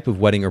particular type of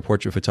wedding or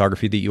portrait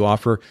photography that you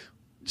offer,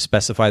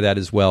 specify that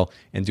as well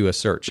and do a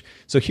search.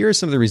 So here are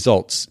some of the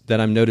results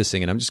that I'm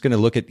noticing, and I'm just going to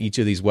look at each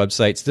of these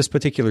websites. This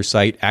particular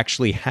site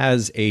actually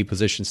has a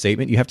position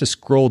statement. You have to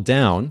scroll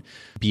down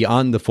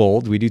beyond the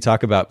fold. We do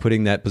talk about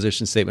putting that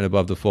position statement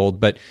above the fold,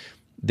 but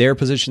their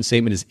position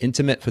statement is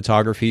intimate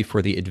photography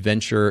for the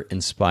adventure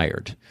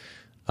inspired.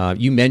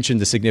 You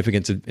mentioned the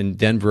significance in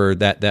Denver,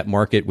 that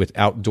market with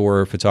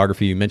outdoor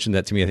photography. You mentioned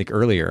that to me, I think,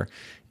 earlier,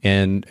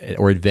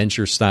 or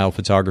adventure style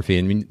photography.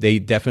 I mean, they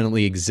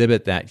definitely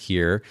exhibit that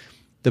here.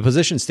 The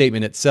position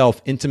statement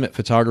itself, intimate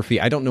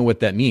photography, I don't know what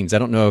that means. I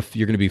don't know if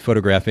you're going to be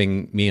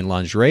photographing me in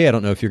lingerie. I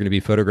don't know if you're going to be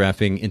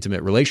photographing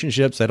intimate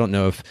relationships. I don't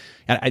know if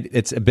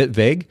it's a bit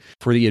vague.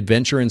 For the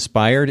adventure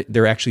inspired,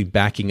 they're actually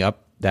backing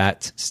up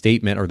that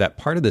statement, or that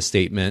part of the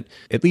statement,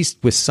 at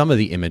least with some of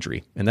the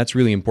imagery. And that's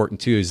really important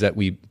too, is that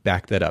we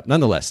back that up.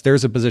 Nonetheless,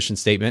 there's a position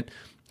statement,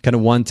 kind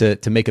of one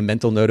to make a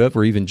mental note of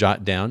or even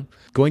jot down.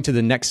 Going to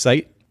the next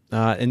site,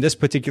 in this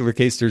particular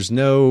case, there's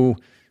no,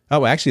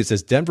 actually it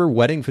says Denver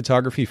wedding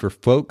photography for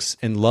folks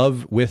in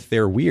love with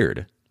their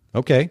weird.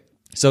 Okay.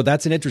 So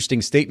that's an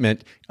interesting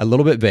statement, a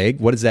little bit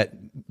vague. What does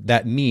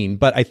that mean?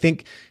 But I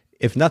think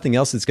if nothing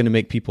else, it's going to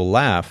make people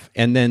laugh.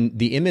 And then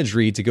the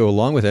imagery to go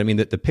along with it. I mean,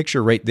 the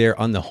picture right there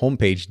on the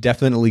homepage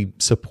definitely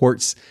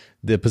supports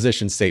the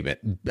position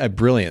statement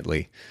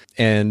brilliantly.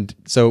 And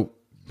so,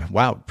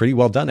 wow, pretty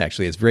well done,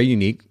 actually. It's very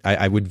unique.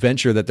 I would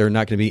venture that there are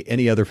not going to be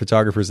any other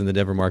photographers in the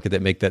Denver market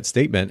that make that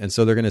statement. And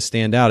so they're going to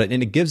stand out. And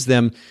it gives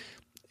them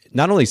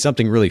not only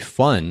something really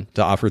fun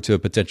to offer to a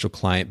potential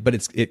client,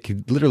 but it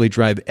could literally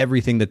drive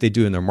everything that they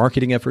do in their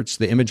marketing efforts,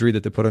 the imagery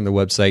that they put on their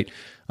website.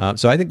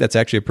 So I think that's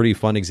actually a pretty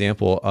fun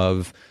example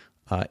of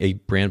a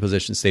brand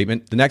position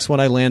statement. The next one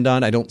I land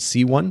on, I don't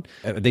see one.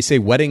 They say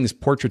weddings,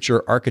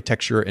 portraiture,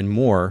 architecture, and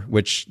more,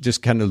 which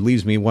just kind of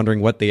leaves me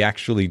wondering what they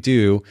actually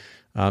do.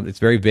 It's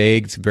very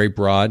vague. It's very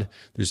broad.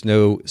 There's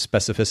no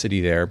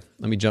specificity there.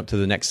 Let me jump to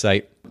the next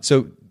site.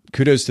 So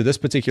kudos to this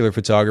particular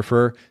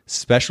photographer,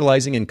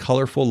 specializing in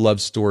colorful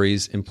love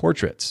stories and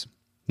portraits.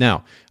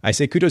 Now, I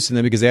say kudos to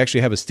them because they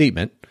actually have a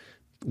statement.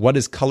 What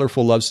does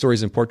colorful love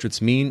stories and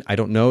portraits mean? I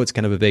don't know. It's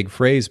kind of a vague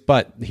phrase,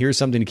 but here's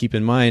something to keep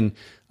in mind,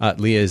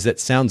 Leah, is that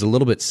sounds a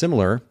little bit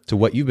similar to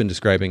what you've been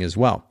describing as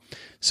well.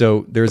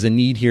 So there's a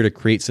need here to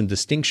create some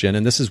distinction,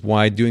 and this is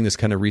why doing this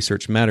kind of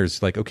research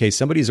matters. Like, okay,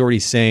 somebody's already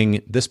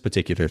saying this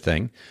particular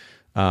thing.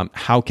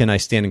 How can I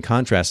stand in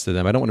contrast to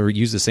them? I don't want to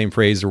use the same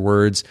phrase or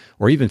words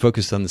or even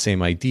focus on the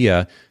same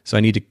idea. So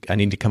I need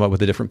to come up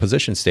with a different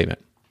position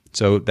statement.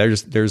 So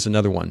there's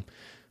another one.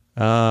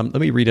 Let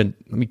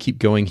me keep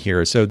going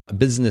here. So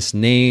business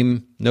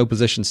name, no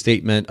position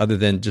statement other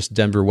than just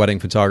Denver wedding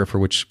photographer,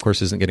 which of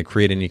course isn't going to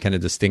create any kind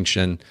of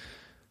distinction.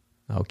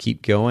 I'll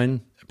keep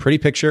going. Pretty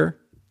picture.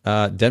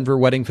 Denver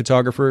wedding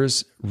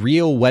photographers,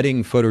 real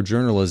wedding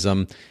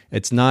photojournalism.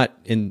 It's not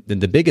in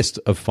the biggest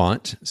of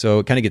font, so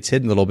it kind of gets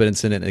hidden a little bit.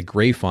 It's in a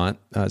gray font,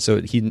 so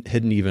it's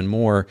hidden even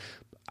more.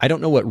 I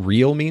don't know what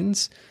real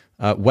means.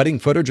 Wedding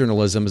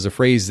photojournalism is a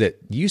phrase that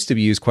used to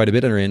be used quite a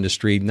bit in our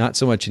industry, not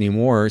so much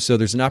anymore. So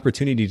there's an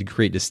opportunity to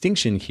create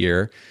distinction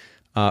here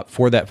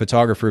for that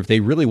photographer if they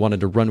really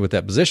wanted to run with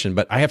that position.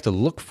 But I have to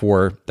look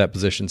for that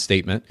position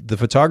statement. The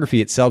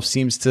photography itself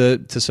seems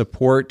to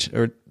support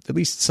or at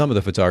least some of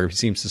the photography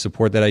seems to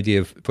support that idea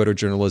of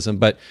photojournalism,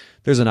 but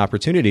there's an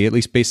opportunity, at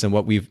least based on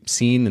what we've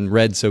seen and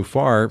read so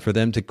far, for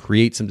them to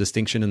create some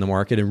distinction in the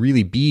market and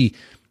really be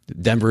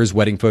Denver's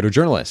wedding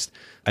photojournalist.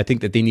 I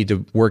think that they need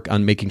to work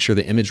on making sure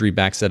the imagery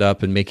backs it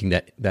up and making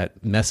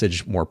that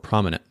message more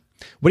prominent.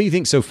 What do you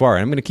think so far?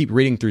 I'm going to keep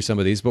reading through some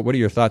of these, but what are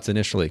your thoughts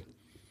initially?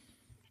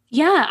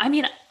 Yeah, I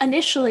mean,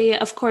 initially,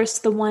 of course,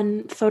 the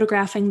one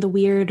photographing the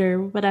weird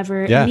or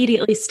whatever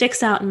immediately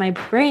sticks out in my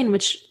brain,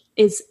 which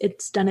is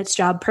it's done its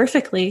job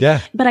perfectly.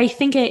 Yeah. But I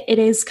think it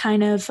is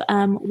kind of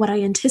what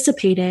I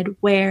anticipated,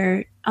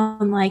 where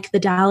unlike the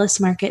Dallas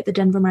market, the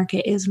Denver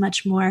market is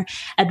much more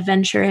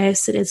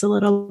adventurous. It is a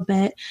little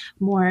bit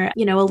more,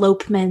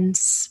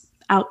 elopements,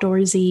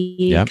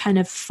 outdoorsy, kind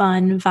of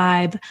fun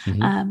vibe,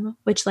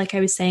 which, like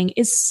I was saying,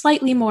 is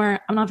slightly more,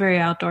 I'm not very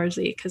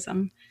outdoorsy because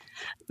I'm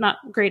not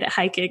great at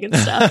hiking and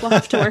stuff. We'll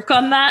have to work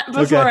on that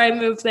before I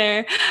move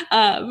there.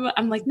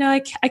 I'm like, no, I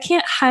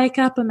can't hike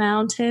up a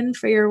mountain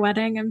for your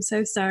wedding. I'm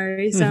so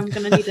sorry. So I'm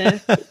going to need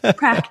to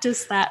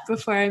practice that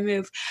before I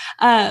move.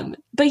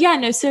 But yeah,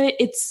 no, so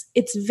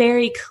it's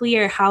very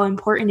clear how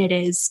important it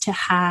is to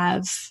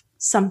have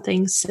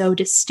something so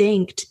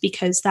distinct,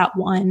 because that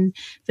one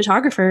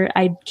photographer,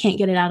 I can't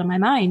get it out of my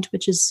mind,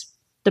 which is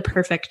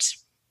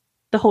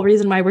the whole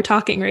reason why we're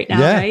talking right now,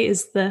 right?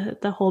 Is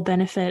the whole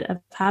benefit of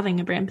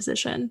having a brand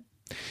position.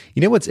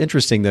 You know what's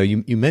interesting though?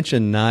 You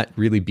mentioned not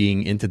really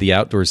being into the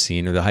outdoor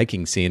scene or the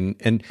hiking scene.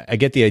 And I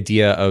get the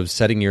idea of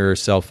setting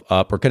yourself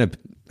up or kind of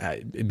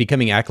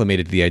becoming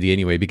acclimated to the idea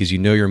anyway, because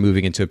you're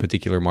moving into a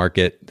particular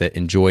market that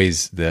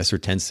enjoys this or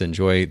tends to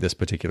enjoy this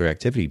particular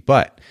activity.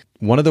 But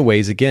one of the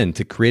ways, again,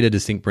 to create a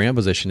distinct brand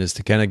position is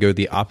to kind of go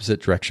the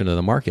opposite direction of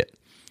the market.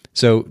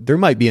 So there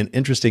might be an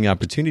interesting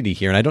opportunity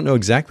here, and I don't know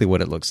exactly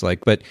what it looks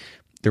like, but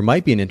there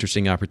might be an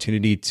interesting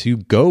opportunity to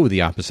go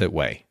the opposite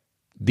way.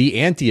 The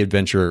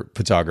anti-adventure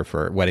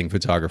photographer, wedding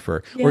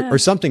photographer, or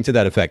something to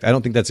that effect. I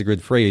don't think that's a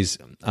good phrase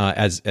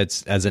as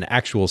an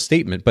actual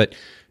statement, but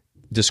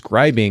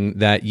describing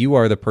that you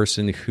are the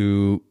person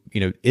who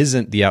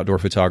isn't the outdoor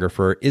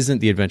photographer, isn't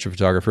the adventure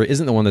photographer,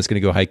 isn't the one that's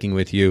going to go hiking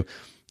with you.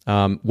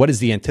 What is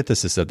the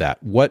antithesis of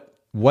that? What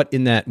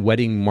in that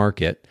wedding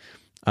market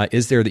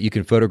is there that you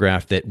can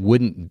photograph that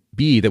wouldn't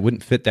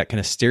fit that kind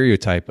of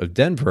stereotype of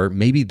Denver?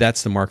 Maybe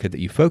that's the market that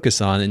you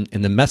focus on,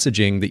 and the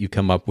messaging that you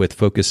come up with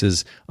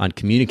focuses on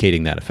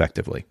communicating that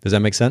effectively. Does that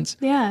make sense?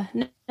 Yeah,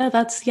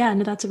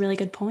 that's a really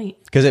good point.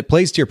 Because it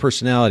plays to your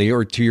personality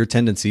or to your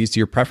tendencies,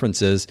 to your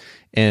preferences,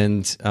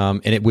 and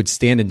it would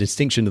stand in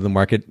distinction to the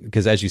market.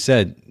 Because as you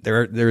said,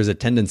 there is a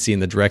tendency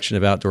in the direction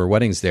of outdoor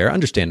weddings there,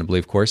 understandably,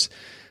 of course.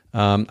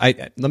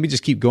 Let me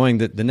just keep going.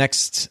 The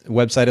next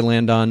website I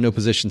land on, no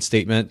position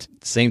statement.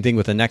 Same thing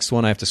with the next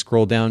one. I have to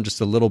scroll down just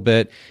a little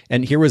bit.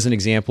 And here was an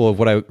example of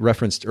what I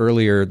referenced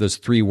earlier, those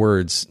 3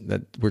 words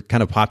that were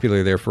kind of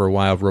popular there for a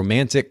while.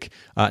 Romantic,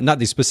 not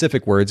the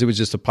specific words. It was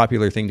just a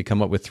popular thing to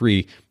come up with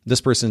 3.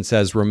 This person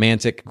says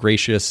romantic,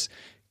 gracious,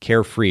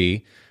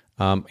 carefree.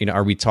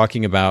 Are we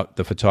talking about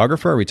the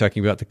photographer? Or are we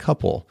talking about the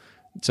couple?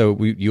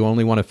 So you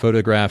only want to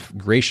photograph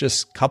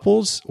gracious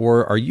couples,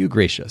 or are you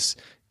gracious?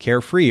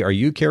 Carefree. Are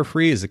you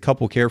carefree? Is the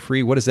couple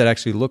carefree? What does that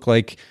actually look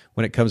like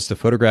when it comes to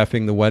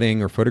photographing the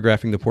wedding or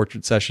photographing the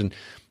portrait session?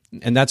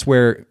 And that's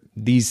where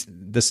this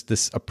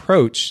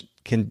approach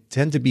can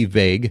tend to be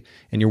vague,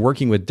 and you're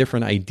working with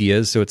different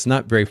ideas, so it's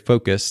not very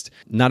focused.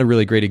 Not a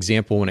really great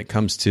example when it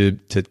comes to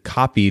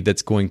copy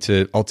that's going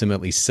to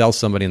ultimately sell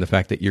somebody on the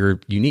fact that you're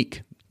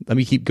unique. Let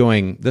me keep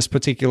going. This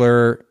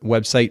particular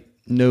website,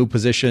 no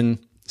position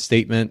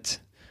statement,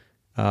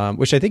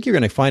 which I think you're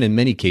going to find in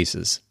many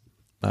cases.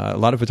 A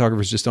lot of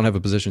photographers just don't have a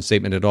position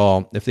statement at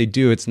all. If they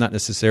do, it's not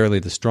necessarily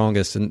the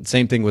strongest. And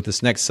same thing with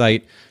this next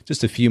site,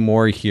 just a few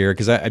more here,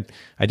 because I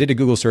did a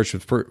Google search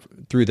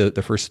through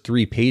the first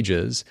 3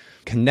 pages.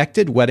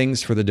 Connected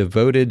weddings for the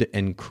devoted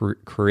and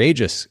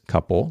courageous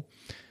couple.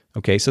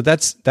 Okay, so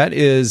that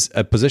is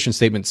a position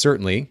statement,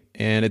 certainly,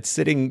 and it's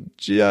sitting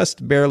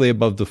just barely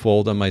above the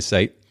fold on my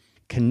site.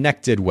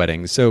 Connected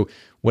weddings. So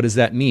what does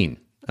that mean?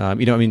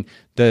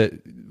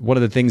 One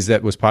of the things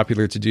that was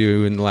popular to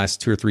do in the last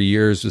 2 or 3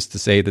 years was to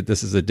say that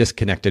this is a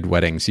disconnected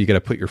wedding. So you got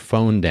to put your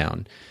phone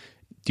down.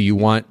 Do you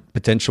want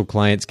potential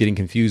clients getting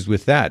confused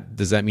with that?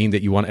 Does that mean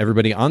that you want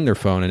everybody on their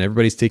phone and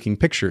everybody's taking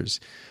pictures?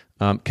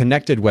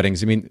 Connected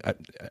weddings. I mean,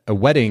 a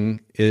wedding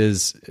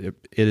is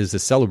a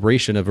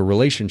celebration of a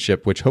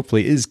relationship, which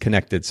hopefully is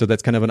connected. So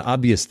that's kind of an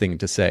obvious thing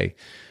to say.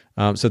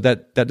 So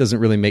that doesn't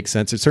really make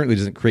sense. It certainly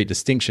doesn't create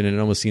distinction, and it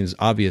almost seems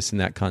obvious in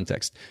that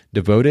context.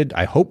 Devoted,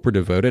 I hope we're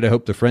devoted. I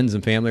hope the friends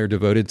and family are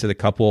devoted to the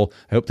couple.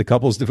 I hope the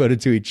couple's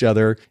devoted to each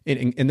other.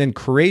 And then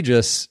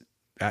courageous,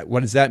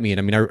 what does that mean?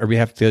 I mean, are we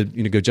have to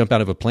go jump out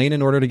of a plane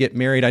in order to get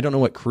married? I don't know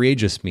what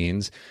courageous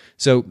means.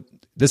 So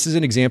this is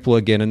an example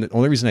again, and the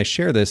only reason I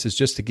share this is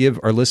just to give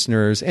our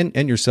listeners and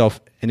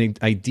yourself an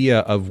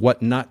idea of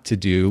what not to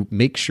do.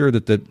 Make sure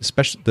that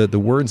the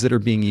words that are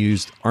being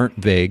used aren't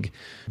vague,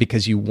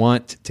 because you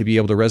want to be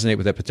able to resonate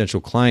with that potential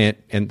client.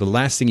 And the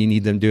last thing you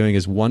need them doing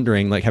is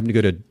wondering, like having to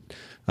go to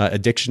a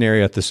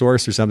dictionary, a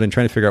thesaurus or something,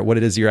 trying to figure out what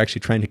it is you're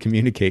actually trying to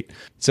communicate.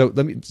 So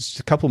just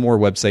a couple more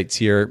websites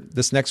here.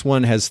 This next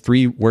one has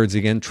 3 words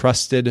again: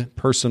 trusted,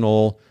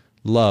 personal,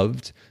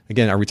 loved.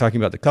 Again, are we talking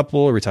about the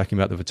couple? Are we talking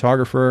about the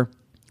photographer?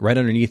 Right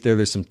underneath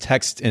there's some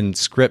text and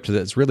script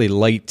that's really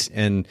light,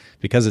 and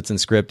because it's in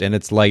script and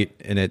it's light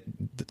and it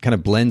kind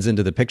of blends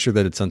into the picture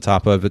that it's on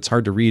top of, it's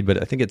hard to read,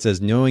 but I think it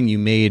says, knowing you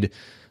made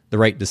the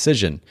right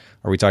decision.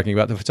 Are we talking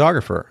about the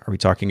photographer? Are we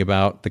talking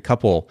about the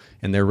couple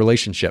and their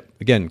relationship?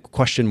 Again,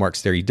 question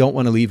marks there. You don't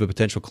want to leave a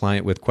potential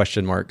client with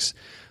question marks.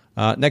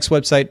 Next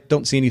website,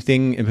 don't see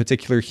anything in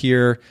particular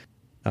here.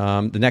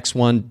 The next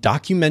one,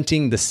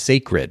 documenting the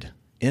sacred.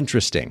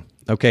 Interesting.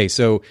 Okay,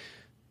 so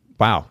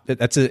wow,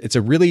 it's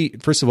a really,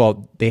 first of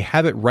all, they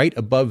have it right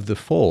above the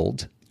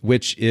fold,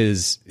 which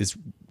is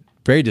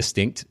very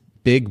distinct,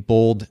 big,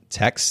 bold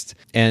text,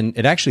 and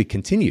it actually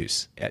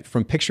continues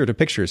from picture to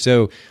picture.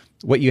 So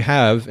what you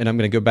have, and I'm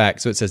going to go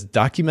back, so it says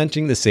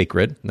documenting the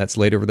sacred, and that's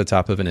laid over the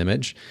top of an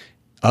image,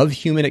 of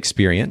human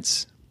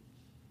experience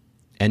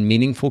and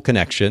meaningful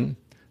connection,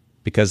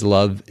 because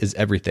love is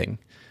everything,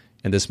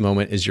 and this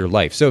moment is your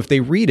life. So if they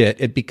read it,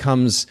 it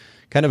becomes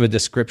kind of a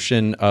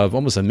description of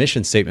almost a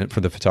mission statement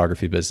for the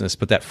photography business.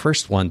 But that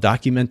first one,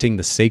 documenting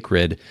the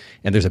sacred,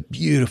 and there's a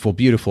beautiful,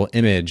 beautiful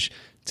image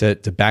to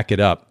back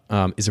it up,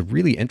 is a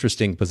really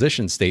interesting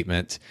position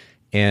statement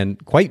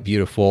and quite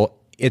beautiful.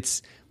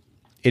 It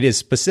is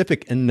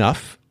specific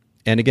enough,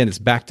 and again, it's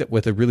backed up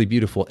with a really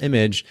beautiful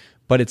image,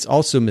 but it's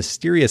also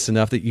mysterious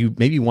enough that you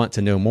maybe want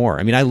to know more.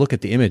 I mean, I look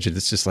at the image and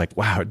it's just like,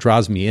 wow, it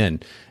draws me in.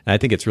 And I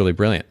think it's really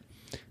brilliant.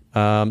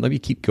 Let me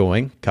keep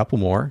going. Couple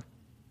more.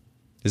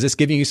 Is this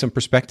giving you some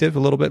perspective a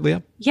little bit,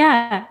 Leah?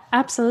 Yeah,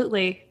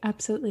 absolutely.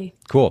 Absolutely.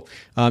 Cool.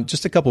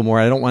 Just a couple more.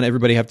 I don't want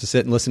everybody to have to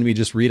sit and listen to me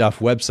just read off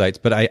websites,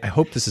 but I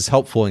hope this is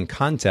helpful in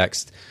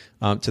context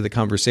to the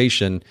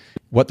conversation,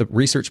 what the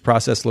research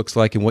process looks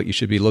like and what you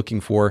should be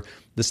looking for.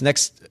 This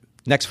next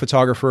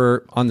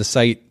photographer on the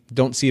site,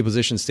 don't see a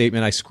position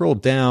statement. I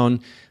scrolled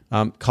down,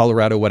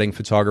 Colorado wedding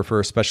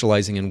photographer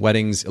specializing in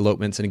weddings,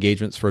 elopements, and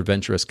engagements for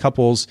adventurous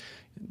couples.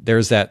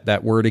 There's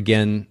that word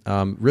again,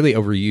 really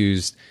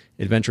overused.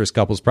 Adventurous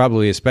couples,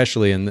 probably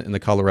especially in the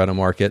Colorado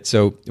market.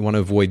 So you want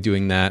to avoid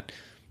doing that.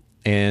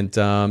 And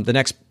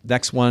the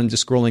next one,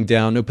 just scrolling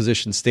down, no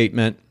position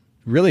statement.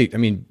 Really, I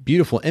mean,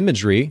 beautiful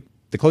imagery.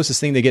 The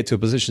closest thing they get to a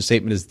position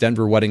statement is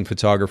Denver wedding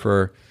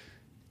photographer,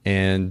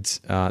 and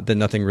then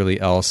nothing really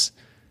else.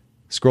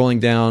 Scrolling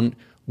down,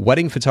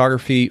 wedding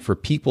photography for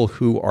people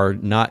who are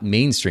not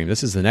mainstream.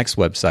 This is the next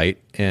website.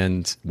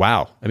 And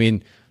wow, I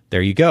mean,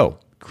 there you go.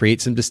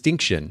 Create some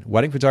distinction.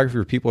 Wedding photography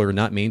for people who are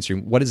not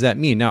mainstream. What does that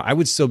mean? Now, I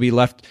would still be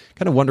left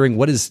kind of wondering,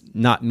 what does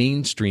not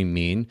mainstream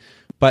mean?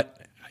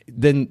 But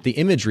then the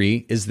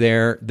imagery is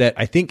there that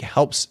I think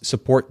helps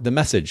support the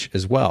message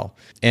as well.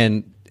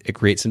 And it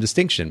creates some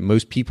distinction.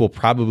 Most people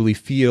probably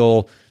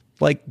feel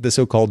like the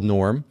so-called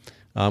norm,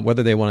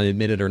 whether they want to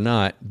admit it or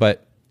not.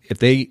 But if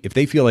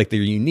they feel like they're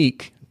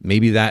unique,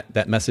 maybe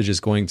that message is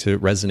going to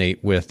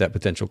resonate with that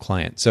potential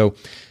client. So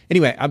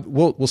anyway,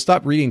 we'll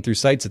stop reading through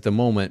sites at the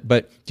moment,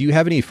 but do you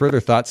have any further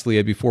thoughts,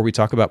 Leah, before we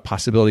talk about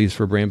possibilities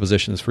for brand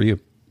positions for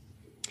you?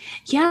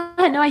 Yeah,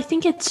 no, I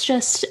think it's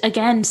just,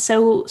 again,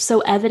 so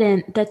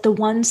evident that the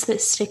ones that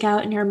stick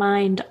out in your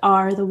mind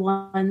are the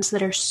ones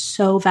that are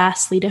so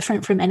vastly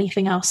different from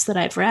anything else that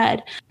I've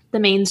read. The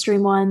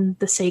mainstream one,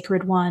 the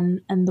sacred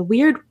one, and the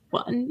weird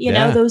one. You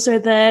know, those are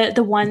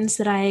the ones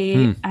that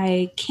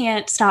I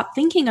can't stop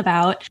thinking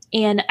about.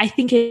 And I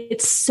think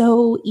it's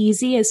so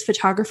easy as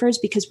photographers,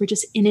 because we're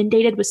just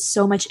inundated with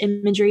so much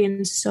imagery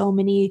and so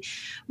many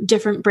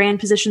different brand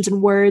positions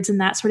and words and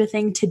that sort of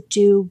thing, to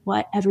do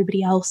what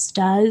everybody else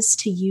does,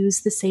 to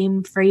use the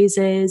same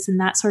phrases and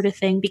that sort of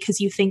thing, because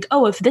you think,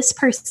 oh, if this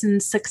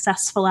person's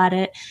successful at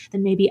it,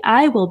 then maybe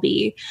I will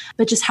be.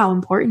 But just how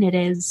important it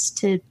is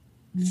to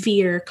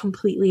veer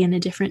completely in a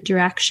different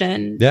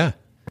direction. Yeah.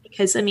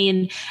 Because, I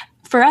mean,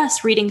 for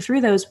us reading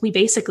through those, we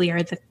basically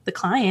are the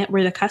client,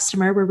 we're the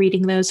customer, we're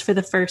reading those for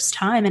the first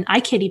time. And I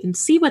can't even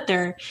see what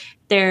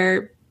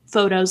their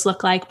photos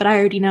look like, but I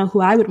already know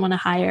who I would want to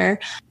hire.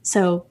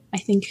 So I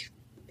think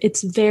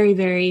it's very,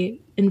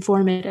 very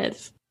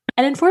informative.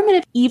 And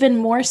informative even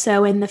more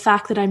so in the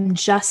fact that I'm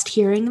just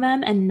hearing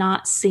them and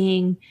not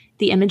seeing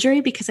the imagery,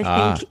 because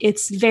I think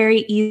it's very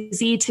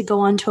easy to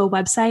go onto a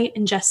website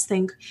and just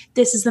think,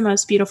 this is the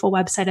most beautiful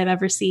website I've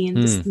ever seen.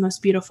 This is the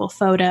most beautiful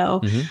photo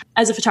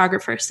as a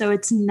photographer. So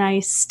it's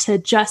nice to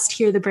just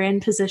hear the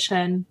brand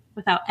position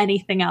without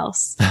anything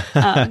else.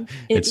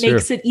 It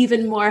makes it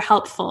even more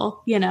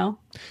helpful, you know?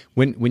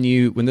 When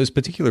those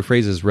particular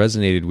phrases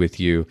resonated with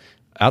you,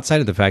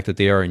 outside of the fact that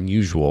they are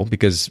unusual,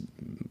 because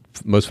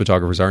most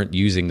photographers aren't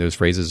using those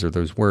phrases or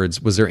those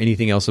words, was there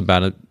anything else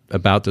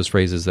about those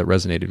phrases that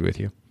resonated with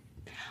you?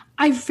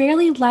 I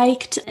really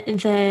liked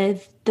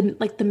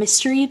the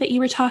mystery that you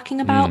were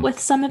talking about with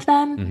some of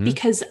them,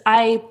 because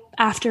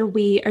after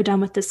we are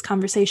done with this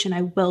conversation,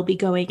 I will be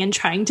going and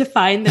trying to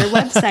find their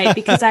website,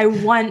 because I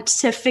want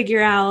to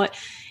figure out,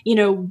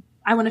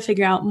 I want to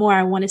figure out more.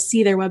 I want to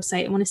see their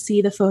website. I want to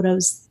see the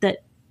photos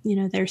that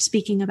they're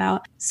speaking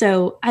about.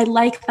 So I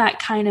like that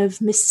kind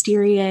of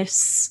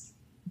mysterious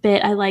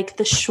bit. I like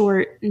the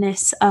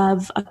shortness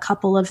of a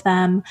couple of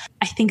them.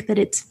 I think that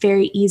it's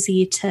very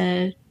easy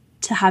to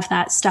have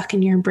that stuck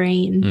in your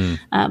brain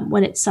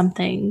when it's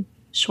something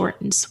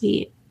short and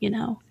sweet,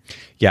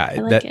 Yeah, I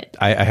like it.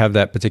 I have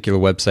that particular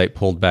website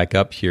pulled back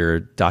up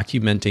here,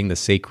 Documenting the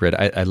Sacred.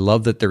 I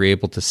love that they're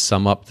able to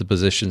sum up the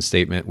position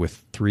statement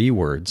with 3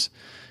 words.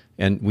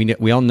 And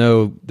we all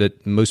know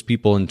that most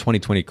people in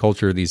 2020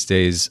 culture these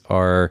days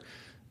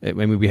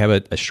we have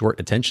a short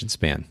attention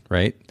span,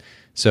 right?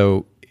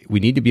 So we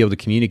need to be able to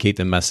communicate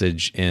the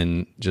message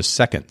in just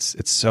seconds.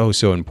 It's so,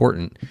 so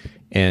important.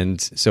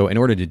 And so in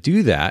order to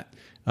do that,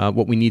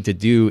 what we need to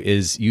do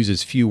is use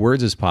as few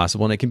words as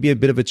possible. And it can be a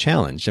bit of a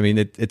challenge. I mean,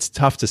 it's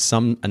tough to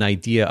sum an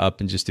idea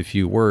up in just a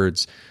few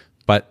words,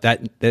 but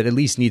that at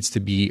least needs to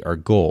be our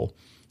goal.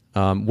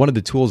 One of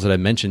the tools that I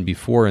mentioned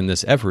before in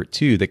this effort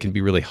too, that can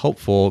be really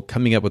helpful,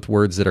 coming up with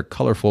words that are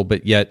colorful,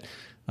 but yet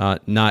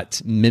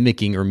not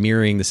mimicking or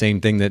mirroring the same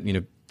thing that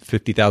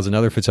 50,000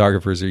 other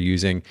photographers are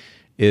using,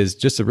 is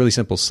just a really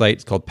simple site.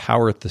 It's called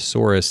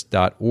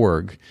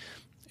powerthesaurus.org.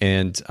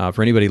 And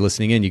for anybody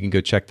listening in, you can go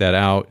check that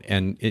out.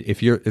 And if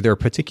there are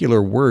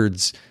particular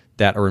words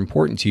that are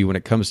important to you when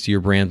it comes to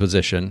your brand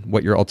position,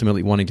 what you're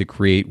ultimately wanting to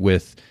create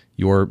with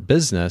your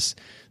business,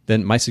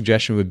 then my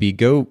suggestion would be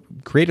go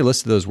create a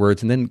list of those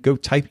words and then go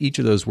type each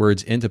of those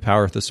words into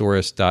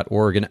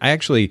powerthesaurus.org. And I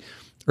actually,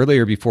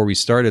 earlier before we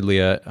started,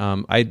 Leah,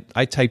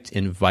 I typed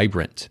in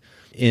vibrant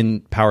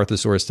in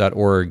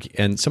powerthesaurus.org,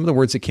 and some of the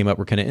words that came up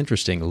were kind of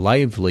interesting: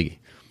 lively,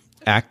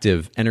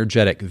 active,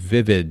 energetic,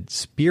 vivid,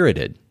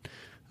 spirited.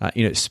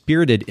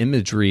 Spirited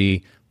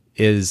imagery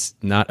is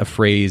not a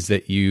phrase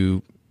that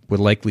you would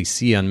likely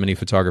see on many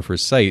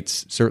photographers'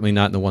 sites, certainly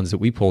not in the ones that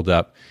we pulled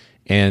up.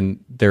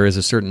 And there is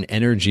a certain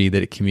energy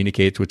that it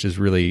communicates, which is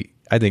really,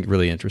 I think,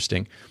 really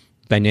interesting.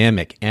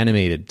 Dynamic,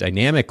 animated,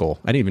 dynamical.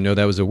 I didn't even know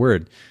that was a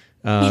word.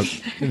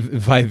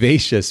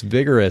 Vivacious,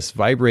 vigorous,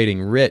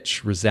 vibrating,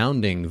 rich,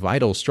 resounding,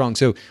 vital, strong.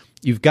 So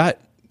you've got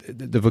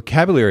the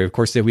vocabulary, of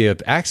course, that we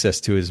have access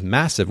to is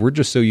massive. We're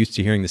just so used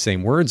to hearing the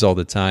same words all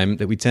the time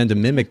that we tend to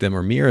mimic them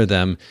or mirror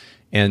them.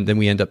 And then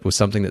we end up with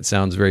something that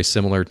sounds very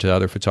similar to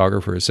other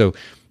photographers. So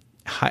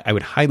I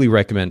would highly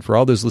recommend for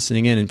all those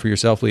listening in, and for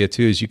yourself, Leah,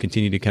 too, as you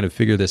continue to kind of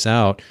figure this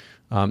out,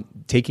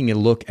 taking a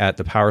look at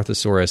the Power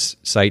Thesaurus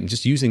site and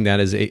just using that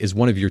as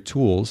one of your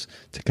tools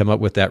to come up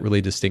with that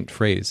really distinct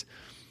phrase.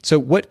 So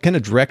what kind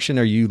of direction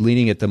are you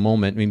leaning at the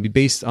moment? I mean,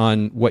 based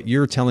on what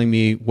you're telling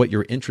me, what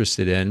you're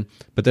interested in,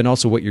 but then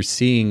also what you're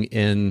seeing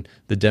in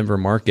the Denver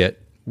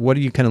market, what are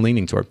you kind of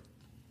leaning toward?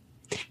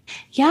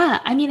 Yeah,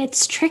 I mean,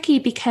 it's tricky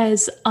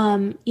because,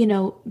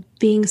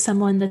 being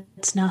someone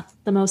that's not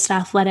the most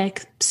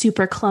athletic,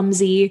 super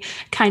clumsy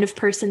kind of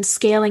person,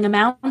 scaling a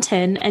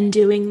mountain and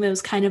doing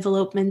those kind of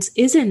elopements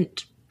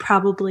isn't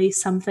probably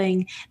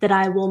something that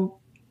I will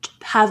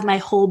have my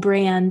whole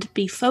brand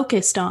be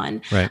focused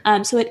on. Right.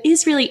 So it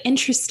is really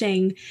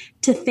interesting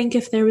to think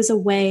if there was a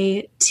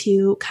way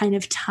to kind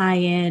of tie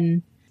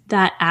in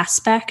that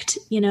aspect,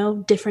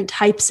 different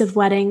types of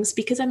weddings,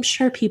 because I'm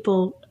sure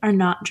people are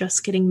not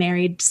just getting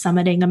married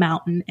summiting a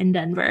mountain in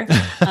Denver.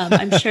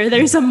 I'm sure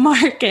there's a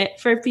market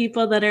for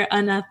people that are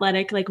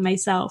unathletic like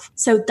myself.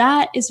 So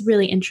that is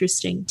really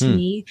interesting to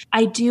me.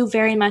 I do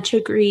very much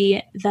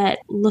agree that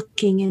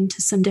looking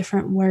into some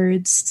different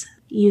words,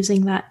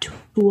 using that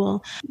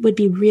tool would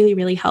be really,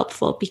 really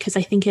helpful, because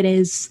I think it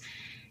is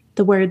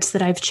the words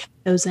that I've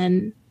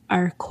chosen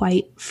are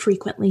quite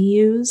frequently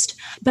used.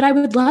 But I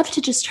would love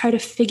to just try to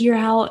figure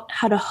out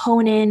how to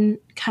hone in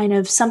kind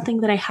of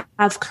something that I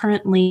have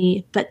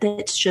currently, but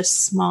that's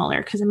just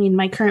smaller. Because I mean,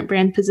 my current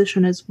brand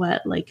position is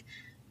like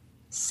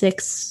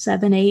 6,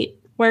 7, 8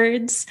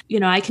 words.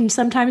 I can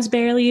sometimes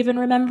barely even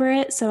remember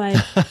it. So I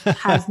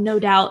have no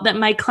doubt that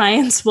my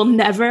clients will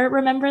never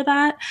remember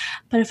that.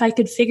 But if I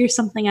could figure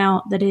something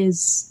out that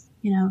is,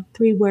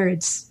 3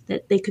 words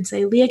that they could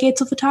say, Leah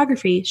Gatesel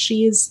Photography,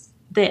 she is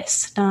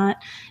this, not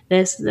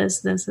this.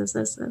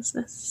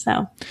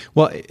 So,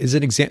 well, is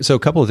it so a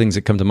couple of things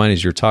that come to mind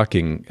as you're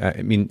talking.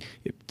 I mean,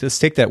 let's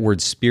take that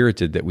word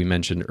spirited that we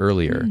mentioned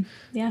earlier.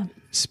 Yeah.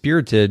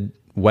 Spirited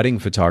wedding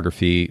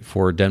photography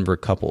for Denver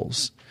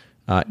couples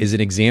is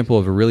an example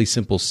of a really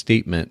simple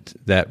statement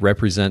that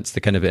represents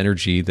the kind of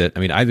energy that,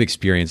 I've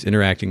experienced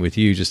interacting with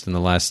you just in the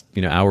last,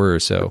 hour or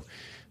so.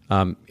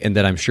 And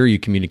that I'm sure you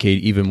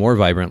communicate even more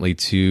vibrantly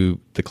to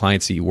the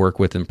clients that you work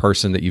with in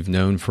person that you've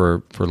known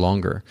for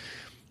longer.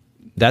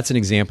 That's an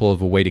example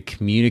of a way to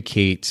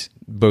communicate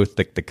both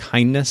the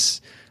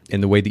kindness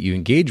and the way that you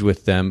engage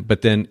with them,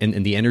 but then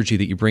and the energy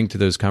that you bring to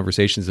those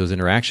conversations, those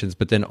interactions,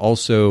 but then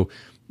also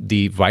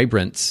the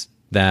vibrance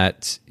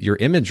that your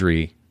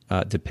imagery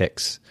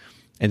depicts.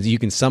 And you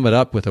can sum it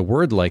up with a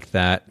word like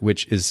that,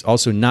 which is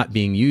also not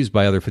being used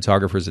by other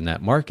photographers in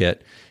that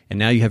market. And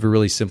now you have a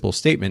really simple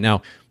statement.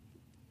 Now,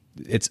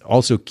 it's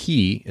also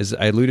key, as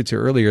I alluded to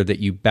earlier, that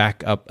you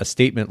back up a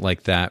statement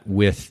like that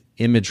with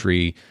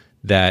imagery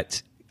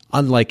that,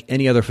 unlike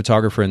any other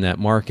photographer in that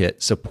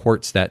market,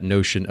 supports that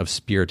notion of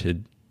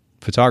spirited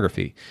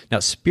photography. Now,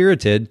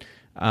 spirited,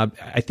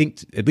 I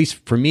think, at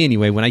least for me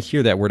anyway, when I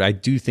hear that word, I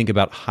do think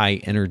about high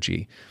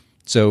energy.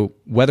 So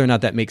whether or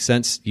not that makes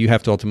sense, you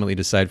have to ultimately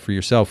decide for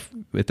yourself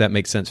if that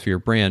makes sense for your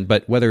brand.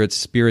 But whether it's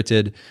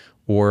spirited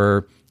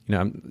or,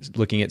 I'm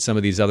looking at some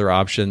of these other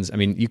options. I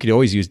mean, you could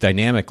always use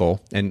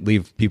dynamical and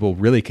leave people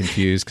really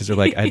confused because they're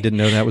like, I didn't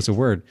know that was a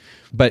word.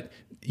 But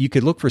you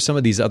could look for some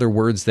of these other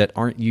words that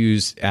aren't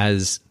used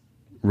as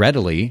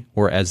readily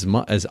or as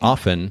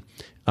often,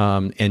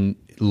 and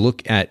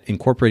look at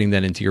incorporating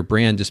that into your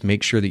brand. Just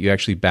make sure that you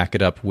actually back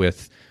it up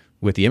with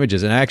the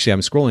images. And actually, I'm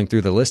scrolling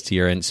through the list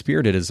here, and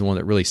spirited is the one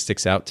that really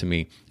sticks out to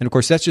me. And of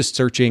course, that's just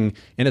searching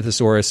in a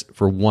thesaurus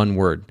for one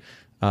word.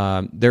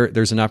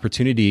 There's an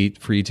opportunity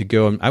for you to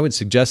go, and I would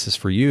suggest this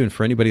for you and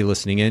for anybody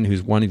listening in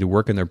who's wanting to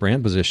work in their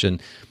brand position.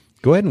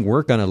 Go ahead and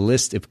work on a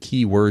list of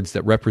keywords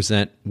that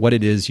represent what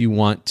it is you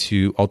want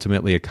to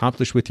ultimately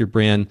accomplish with your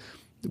brand,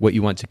 what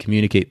you want to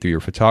communicate through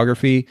your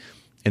photography,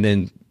 and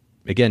then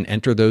again,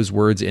 enter those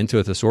words into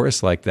a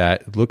thesaurus like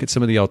that. Look at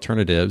some of the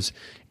alternatives,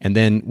 and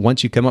then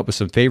once you come up with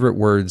some favorite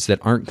words that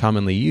aren't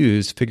commonly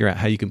used, figure out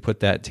how you can put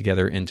that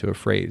together into a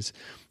phrase.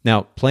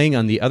 Now, playing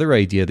on the other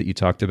idea that you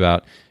talked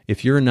about,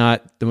 if you're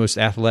not the most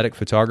athletic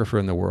photographer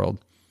in the world,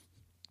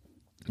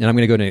 and I'm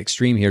going to go to an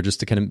extreme here just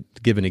to kind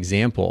of give an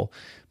example,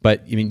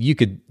 but I mean, you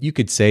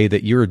could say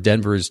that you're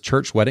Denver's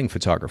church wedding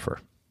photographer,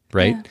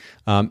 right?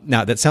 Yeah.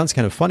 Now, that sounds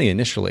kind of funny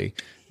initially,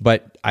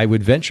 but I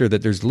would venture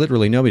that there's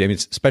literally nobody, I mean,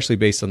 especially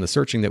based on the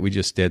searching that we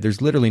just did,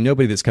 there's literally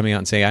nobody that's coming out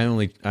and saying,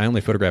 I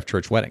only photograph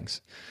church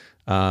weddings.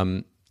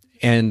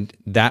 And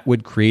that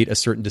would create a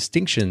certain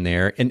distinction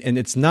there. And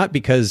it's not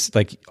because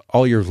like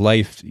all your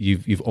life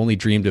you've only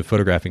dreamed of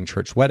photographing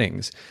church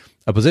weddings.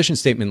 A position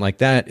statement like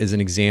that is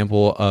an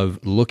example of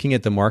looking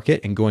at the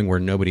market and going where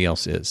nobody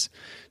else is.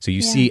 So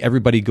you see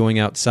everybody going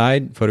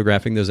outside,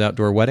 photographing those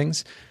outdoor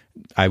weddings.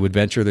 I would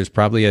venture there's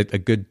probably a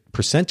good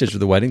percentage of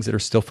the weddings that are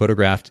still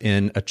photographed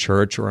in a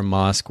church or a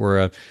mosque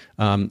or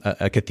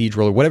a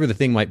cathedral or whatever the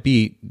thing might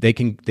be. They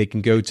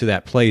can go to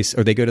that place,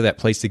 or they go to that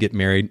place to get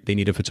married. They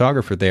need a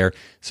photographer there.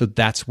 So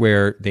that's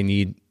where they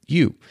need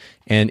you.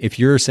 And if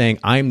you're saying,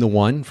 I'm the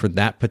one for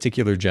that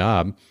particular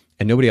job,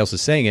 and nobody else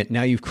is saying it,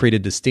 now you've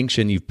created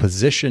distinction. You've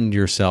positioned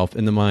yourself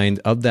in the mind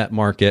of that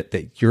market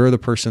that you're the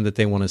person that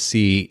they want to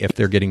see if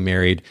they're getting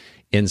married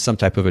in some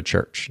type of a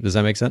church. Does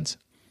that make sense?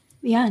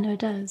 Yeah, no, it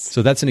does.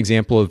 So that's an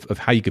example of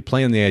how you could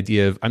play on the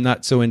idea of, I'm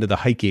not so into the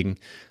hiking.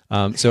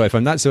 So if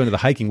I'm not so into the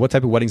hiking, what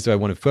type of weddings do I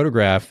want to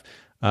photograph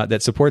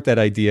that support that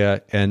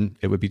idea? And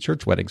it would be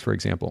church weddings, for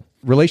example.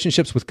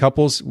 Relationships with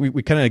couples,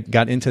 we kind of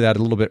got into that a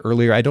little bit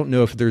earlier. I don't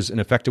know if there's an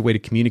effective way to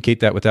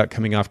communicate that without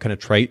coming off kind of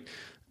trite.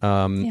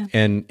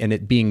 And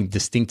it being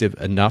distinctive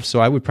enough. So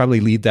I would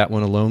probably leave that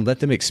one alone. Let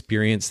them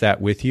experience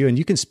that with you. And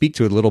you can speak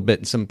to it a little bit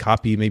in some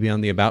copy, maybe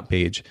on the About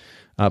page.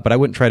 But I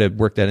wouldn't try to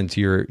work that into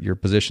your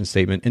position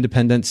statement.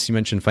 Independence, you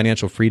mentioned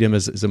financial freedom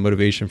as a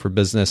motivation for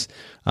business.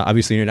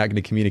 Obviously, you're not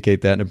going to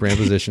communicate that in a brand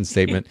position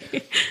statement.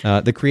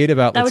 The creative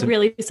outlets... That would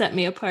really set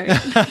me apart.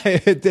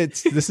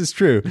 This is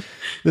true.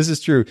 This is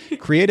true.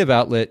 Creative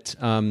outlet,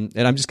 and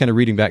I'm just kind of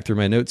reading back through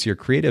my notes here.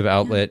 Creative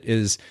outlet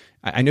is...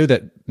 I know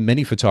that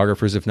many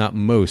photographers, if not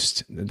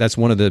most, that's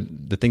one of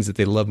the things that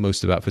they love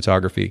most about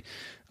photography.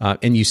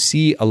 And you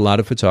see a lot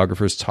of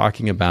photographers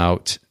talking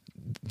about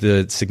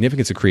the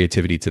significance of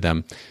creativity to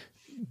them.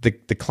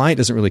 The client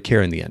doesn't really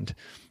care in the end.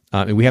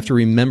 And we have to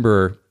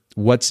remember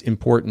what's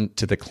important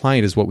to the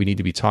client is what we need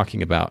to be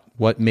talking about.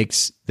 What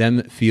makes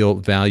them feel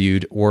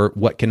valued, or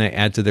what can I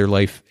add to their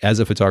life as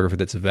a photographer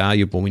that's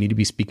valuable? We need to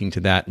be speaking to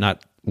that,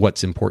 not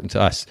what's important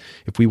to us.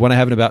 If we want to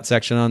have an about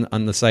section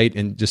on the site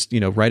and just,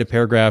 write a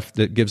paragraph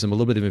that gives them a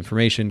little bit of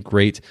information,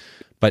 great.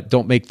 But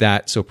don't make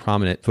that so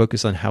prominent.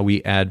 Focus on how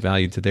we add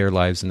value to their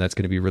lives, and that's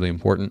going to be really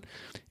important.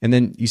 And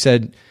then you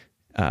said,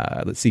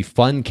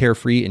 fun,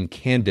 carefree, and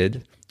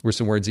candid were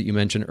some words that you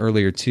mentioned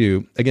earlier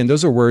too. Again,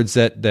 those are words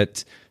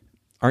that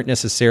aren't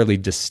necessarily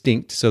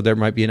distinct. So there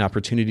might be an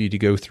opportunity to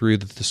go through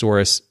the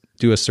thesaurus,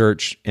 do a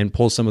search, and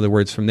pull some of the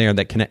words from there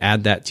that can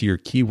add that to your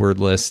keyword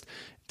list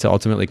to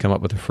ultimately come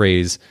up with a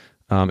phrase,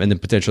 and then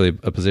potentially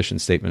a position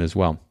statement as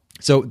well.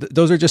 So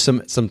those are just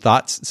some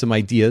thoughts, some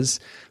ideas.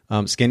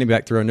 Scanning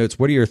back through our notes,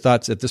 what are your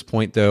thoughts at this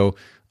point, though,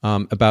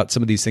 about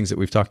some of these things that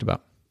we've talked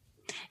about?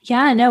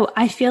 Yeah, no,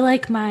 I feel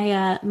like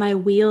my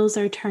wheels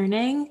are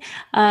turning,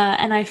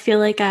 and I feel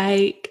like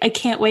I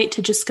can't wait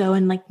to just go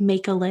and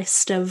make a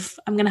list of,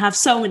 I'm going to have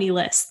so many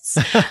lists.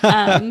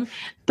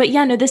 But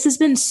yeah, no, this has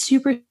been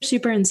super,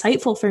 super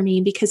insightful for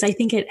me, because I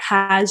think it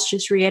has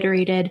just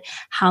reiterated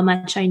how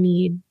much I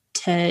need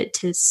to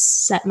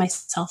set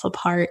myself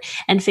apart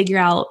and figure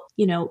out,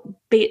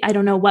 I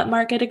don't know what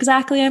market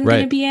exactly I'm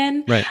going to be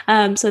in.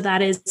 Right. So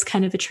that is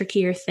kind of a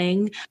trickier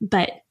thing,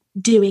 but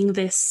doing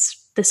this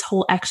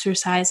whole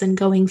exercise and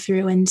going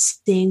through and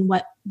seeing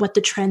what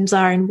the trends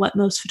are and what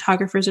most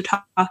photographers are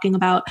talking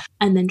about,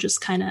 and then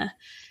just kind of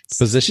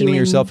positioning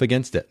yourself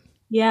against it.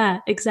 Yeah,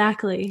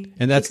 exactly.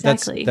 And that's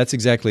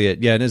exactly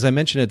it. Yeah. And as I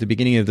mentioned at the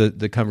beginning of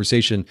the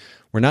conversation,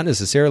 we're not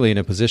necessarily in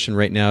a position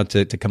right now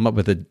to come up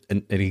with an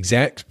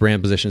exact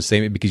brand position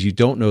statement because you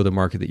don't know the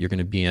market that you're going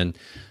to be in.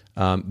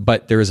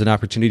 But there is an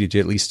opportunity to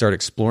at least start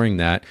exploring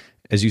that.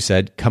 As you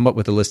said, come up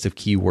with a list of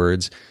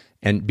keywords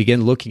and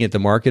begin looking at the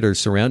market or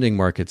surrounding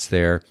markets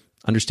there.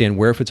 Understand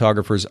where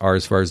photographers are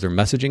as far as their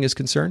messaging is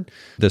concerned,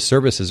 the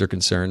services are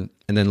concerned,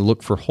 and then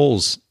look for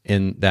holes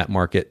in that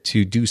market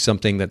to do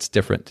something that's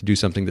different, to do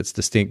something that's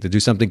distinct, to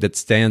do something that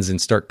stands in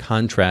stark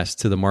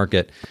contrast to the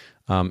market.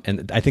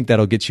 And I think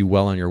that'll get you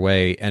well on your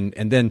way. And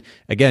then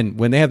again,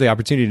 when they have the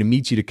opportunity to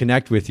meet you, to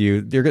connect with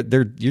you,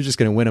 you're just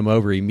going to win them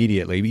over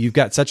immediately. You've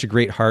got such a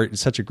great heart,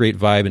 such a great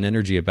vibe and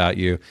energy about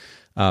you.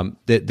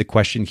 The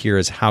question here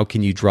is how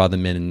can you draw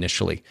them in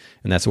initially?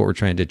 And that's what we're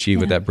trying to achieve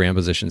with that brand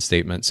position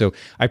statement. So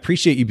I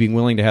appreciate you being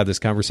willing to have this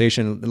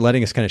conversation,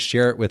 letting us kind of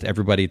share it with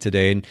everybody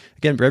today. And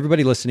again, for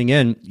everybody listening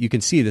in, you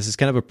can see this is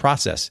kind of a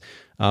process.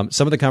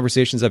 Some of the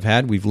conversations I've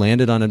had, we've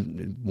landed on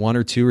one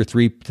or two or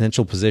three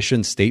potential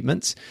position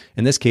statements.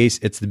 In this case,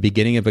 it's the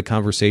beginning of a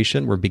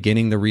conversation. We're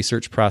beginning the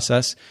research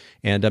process.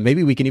 And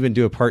maybe we can even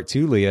do a part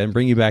 2, Leah, and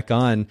bring you back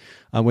on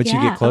once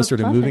you get closer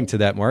to moving to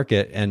that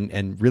market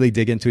and really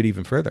dig into it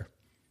even further.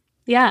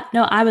 Yeah,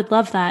 no, I would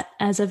love that.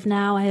 As of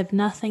now, I have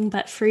nothing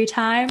but free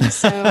time.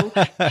 So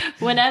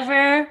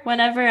whenever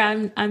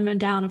I'm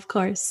down, of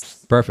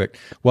course. Perfect.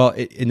 Well,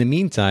 in the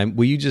meantime,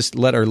 will you just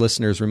remind our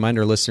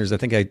listeners, I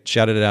think I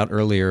shouted it out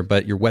earlier,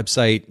 but your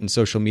website and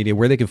social media,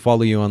 where they can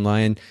follow you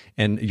online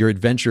and your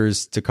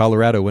adventures to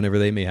Colorado whenever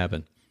they may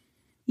happen.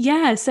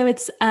 Yeah, so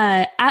it's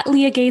at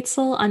Leah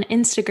Gatesel on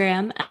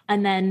Instagram,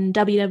 and then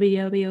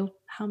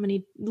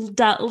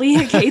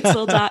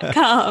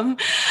leahgatesel.com,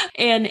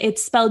 and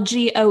it's spelled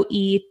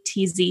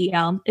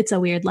Goetzel. It's a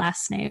weird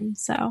last name,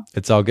 so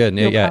it's all good.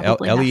 Yeah,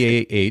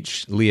 Leah,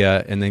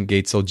 Leah, and then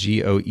Gatesel,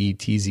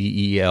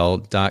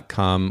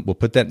 Goetzel.com. We'll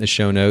put that in the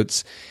show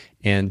notes,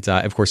 and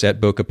of course at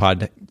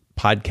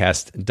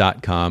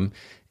bokehpodcast.com.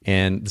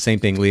 And the same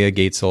thing, Leah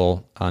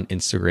Gatesel on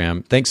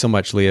Instagram. Thanks so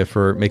much, Leah,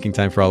 for making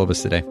time for all of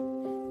us today.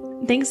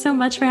 Thanks so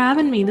much for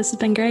having me. This has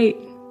been great.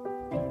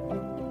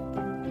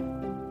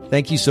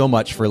 Thank you so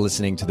much for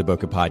listening to the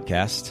Bokeh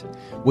Podcast.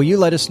 Will you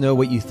let us know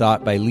what you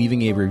thought by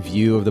leaving a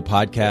review of the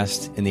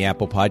podcast in the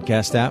Apple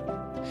Podcast app?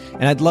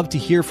 And I'd love to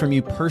hear from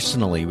you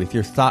personally with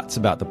your thoughts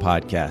about the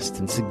podcast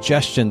and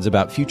suggestions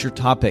about future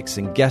topics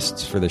and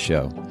guests for the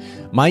show.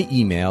 My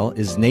email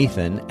is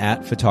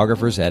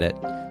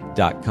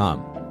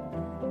nathan@photographersedit.com.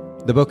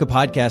 The Bokeh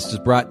Podcast is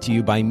brought to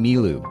you by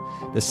Miilu,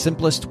 the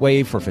simplest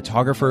way for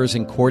photographers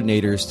and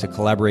coordinators to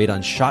collaborate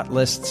on shot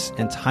lists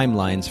and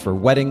timelines for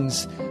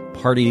weddings,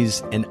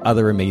 parties, and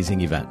other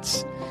amazing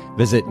events.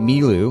 Visit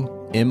Miilu,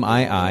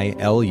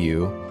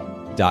 MIILU.com.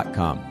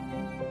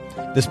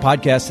 This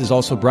podcast is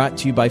also brought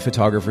to you by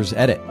Photographers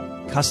Edit,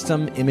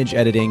 custom image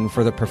editing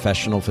for the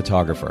professional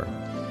photographer.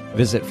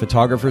 Visit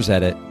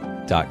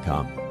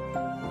photographersedit.com.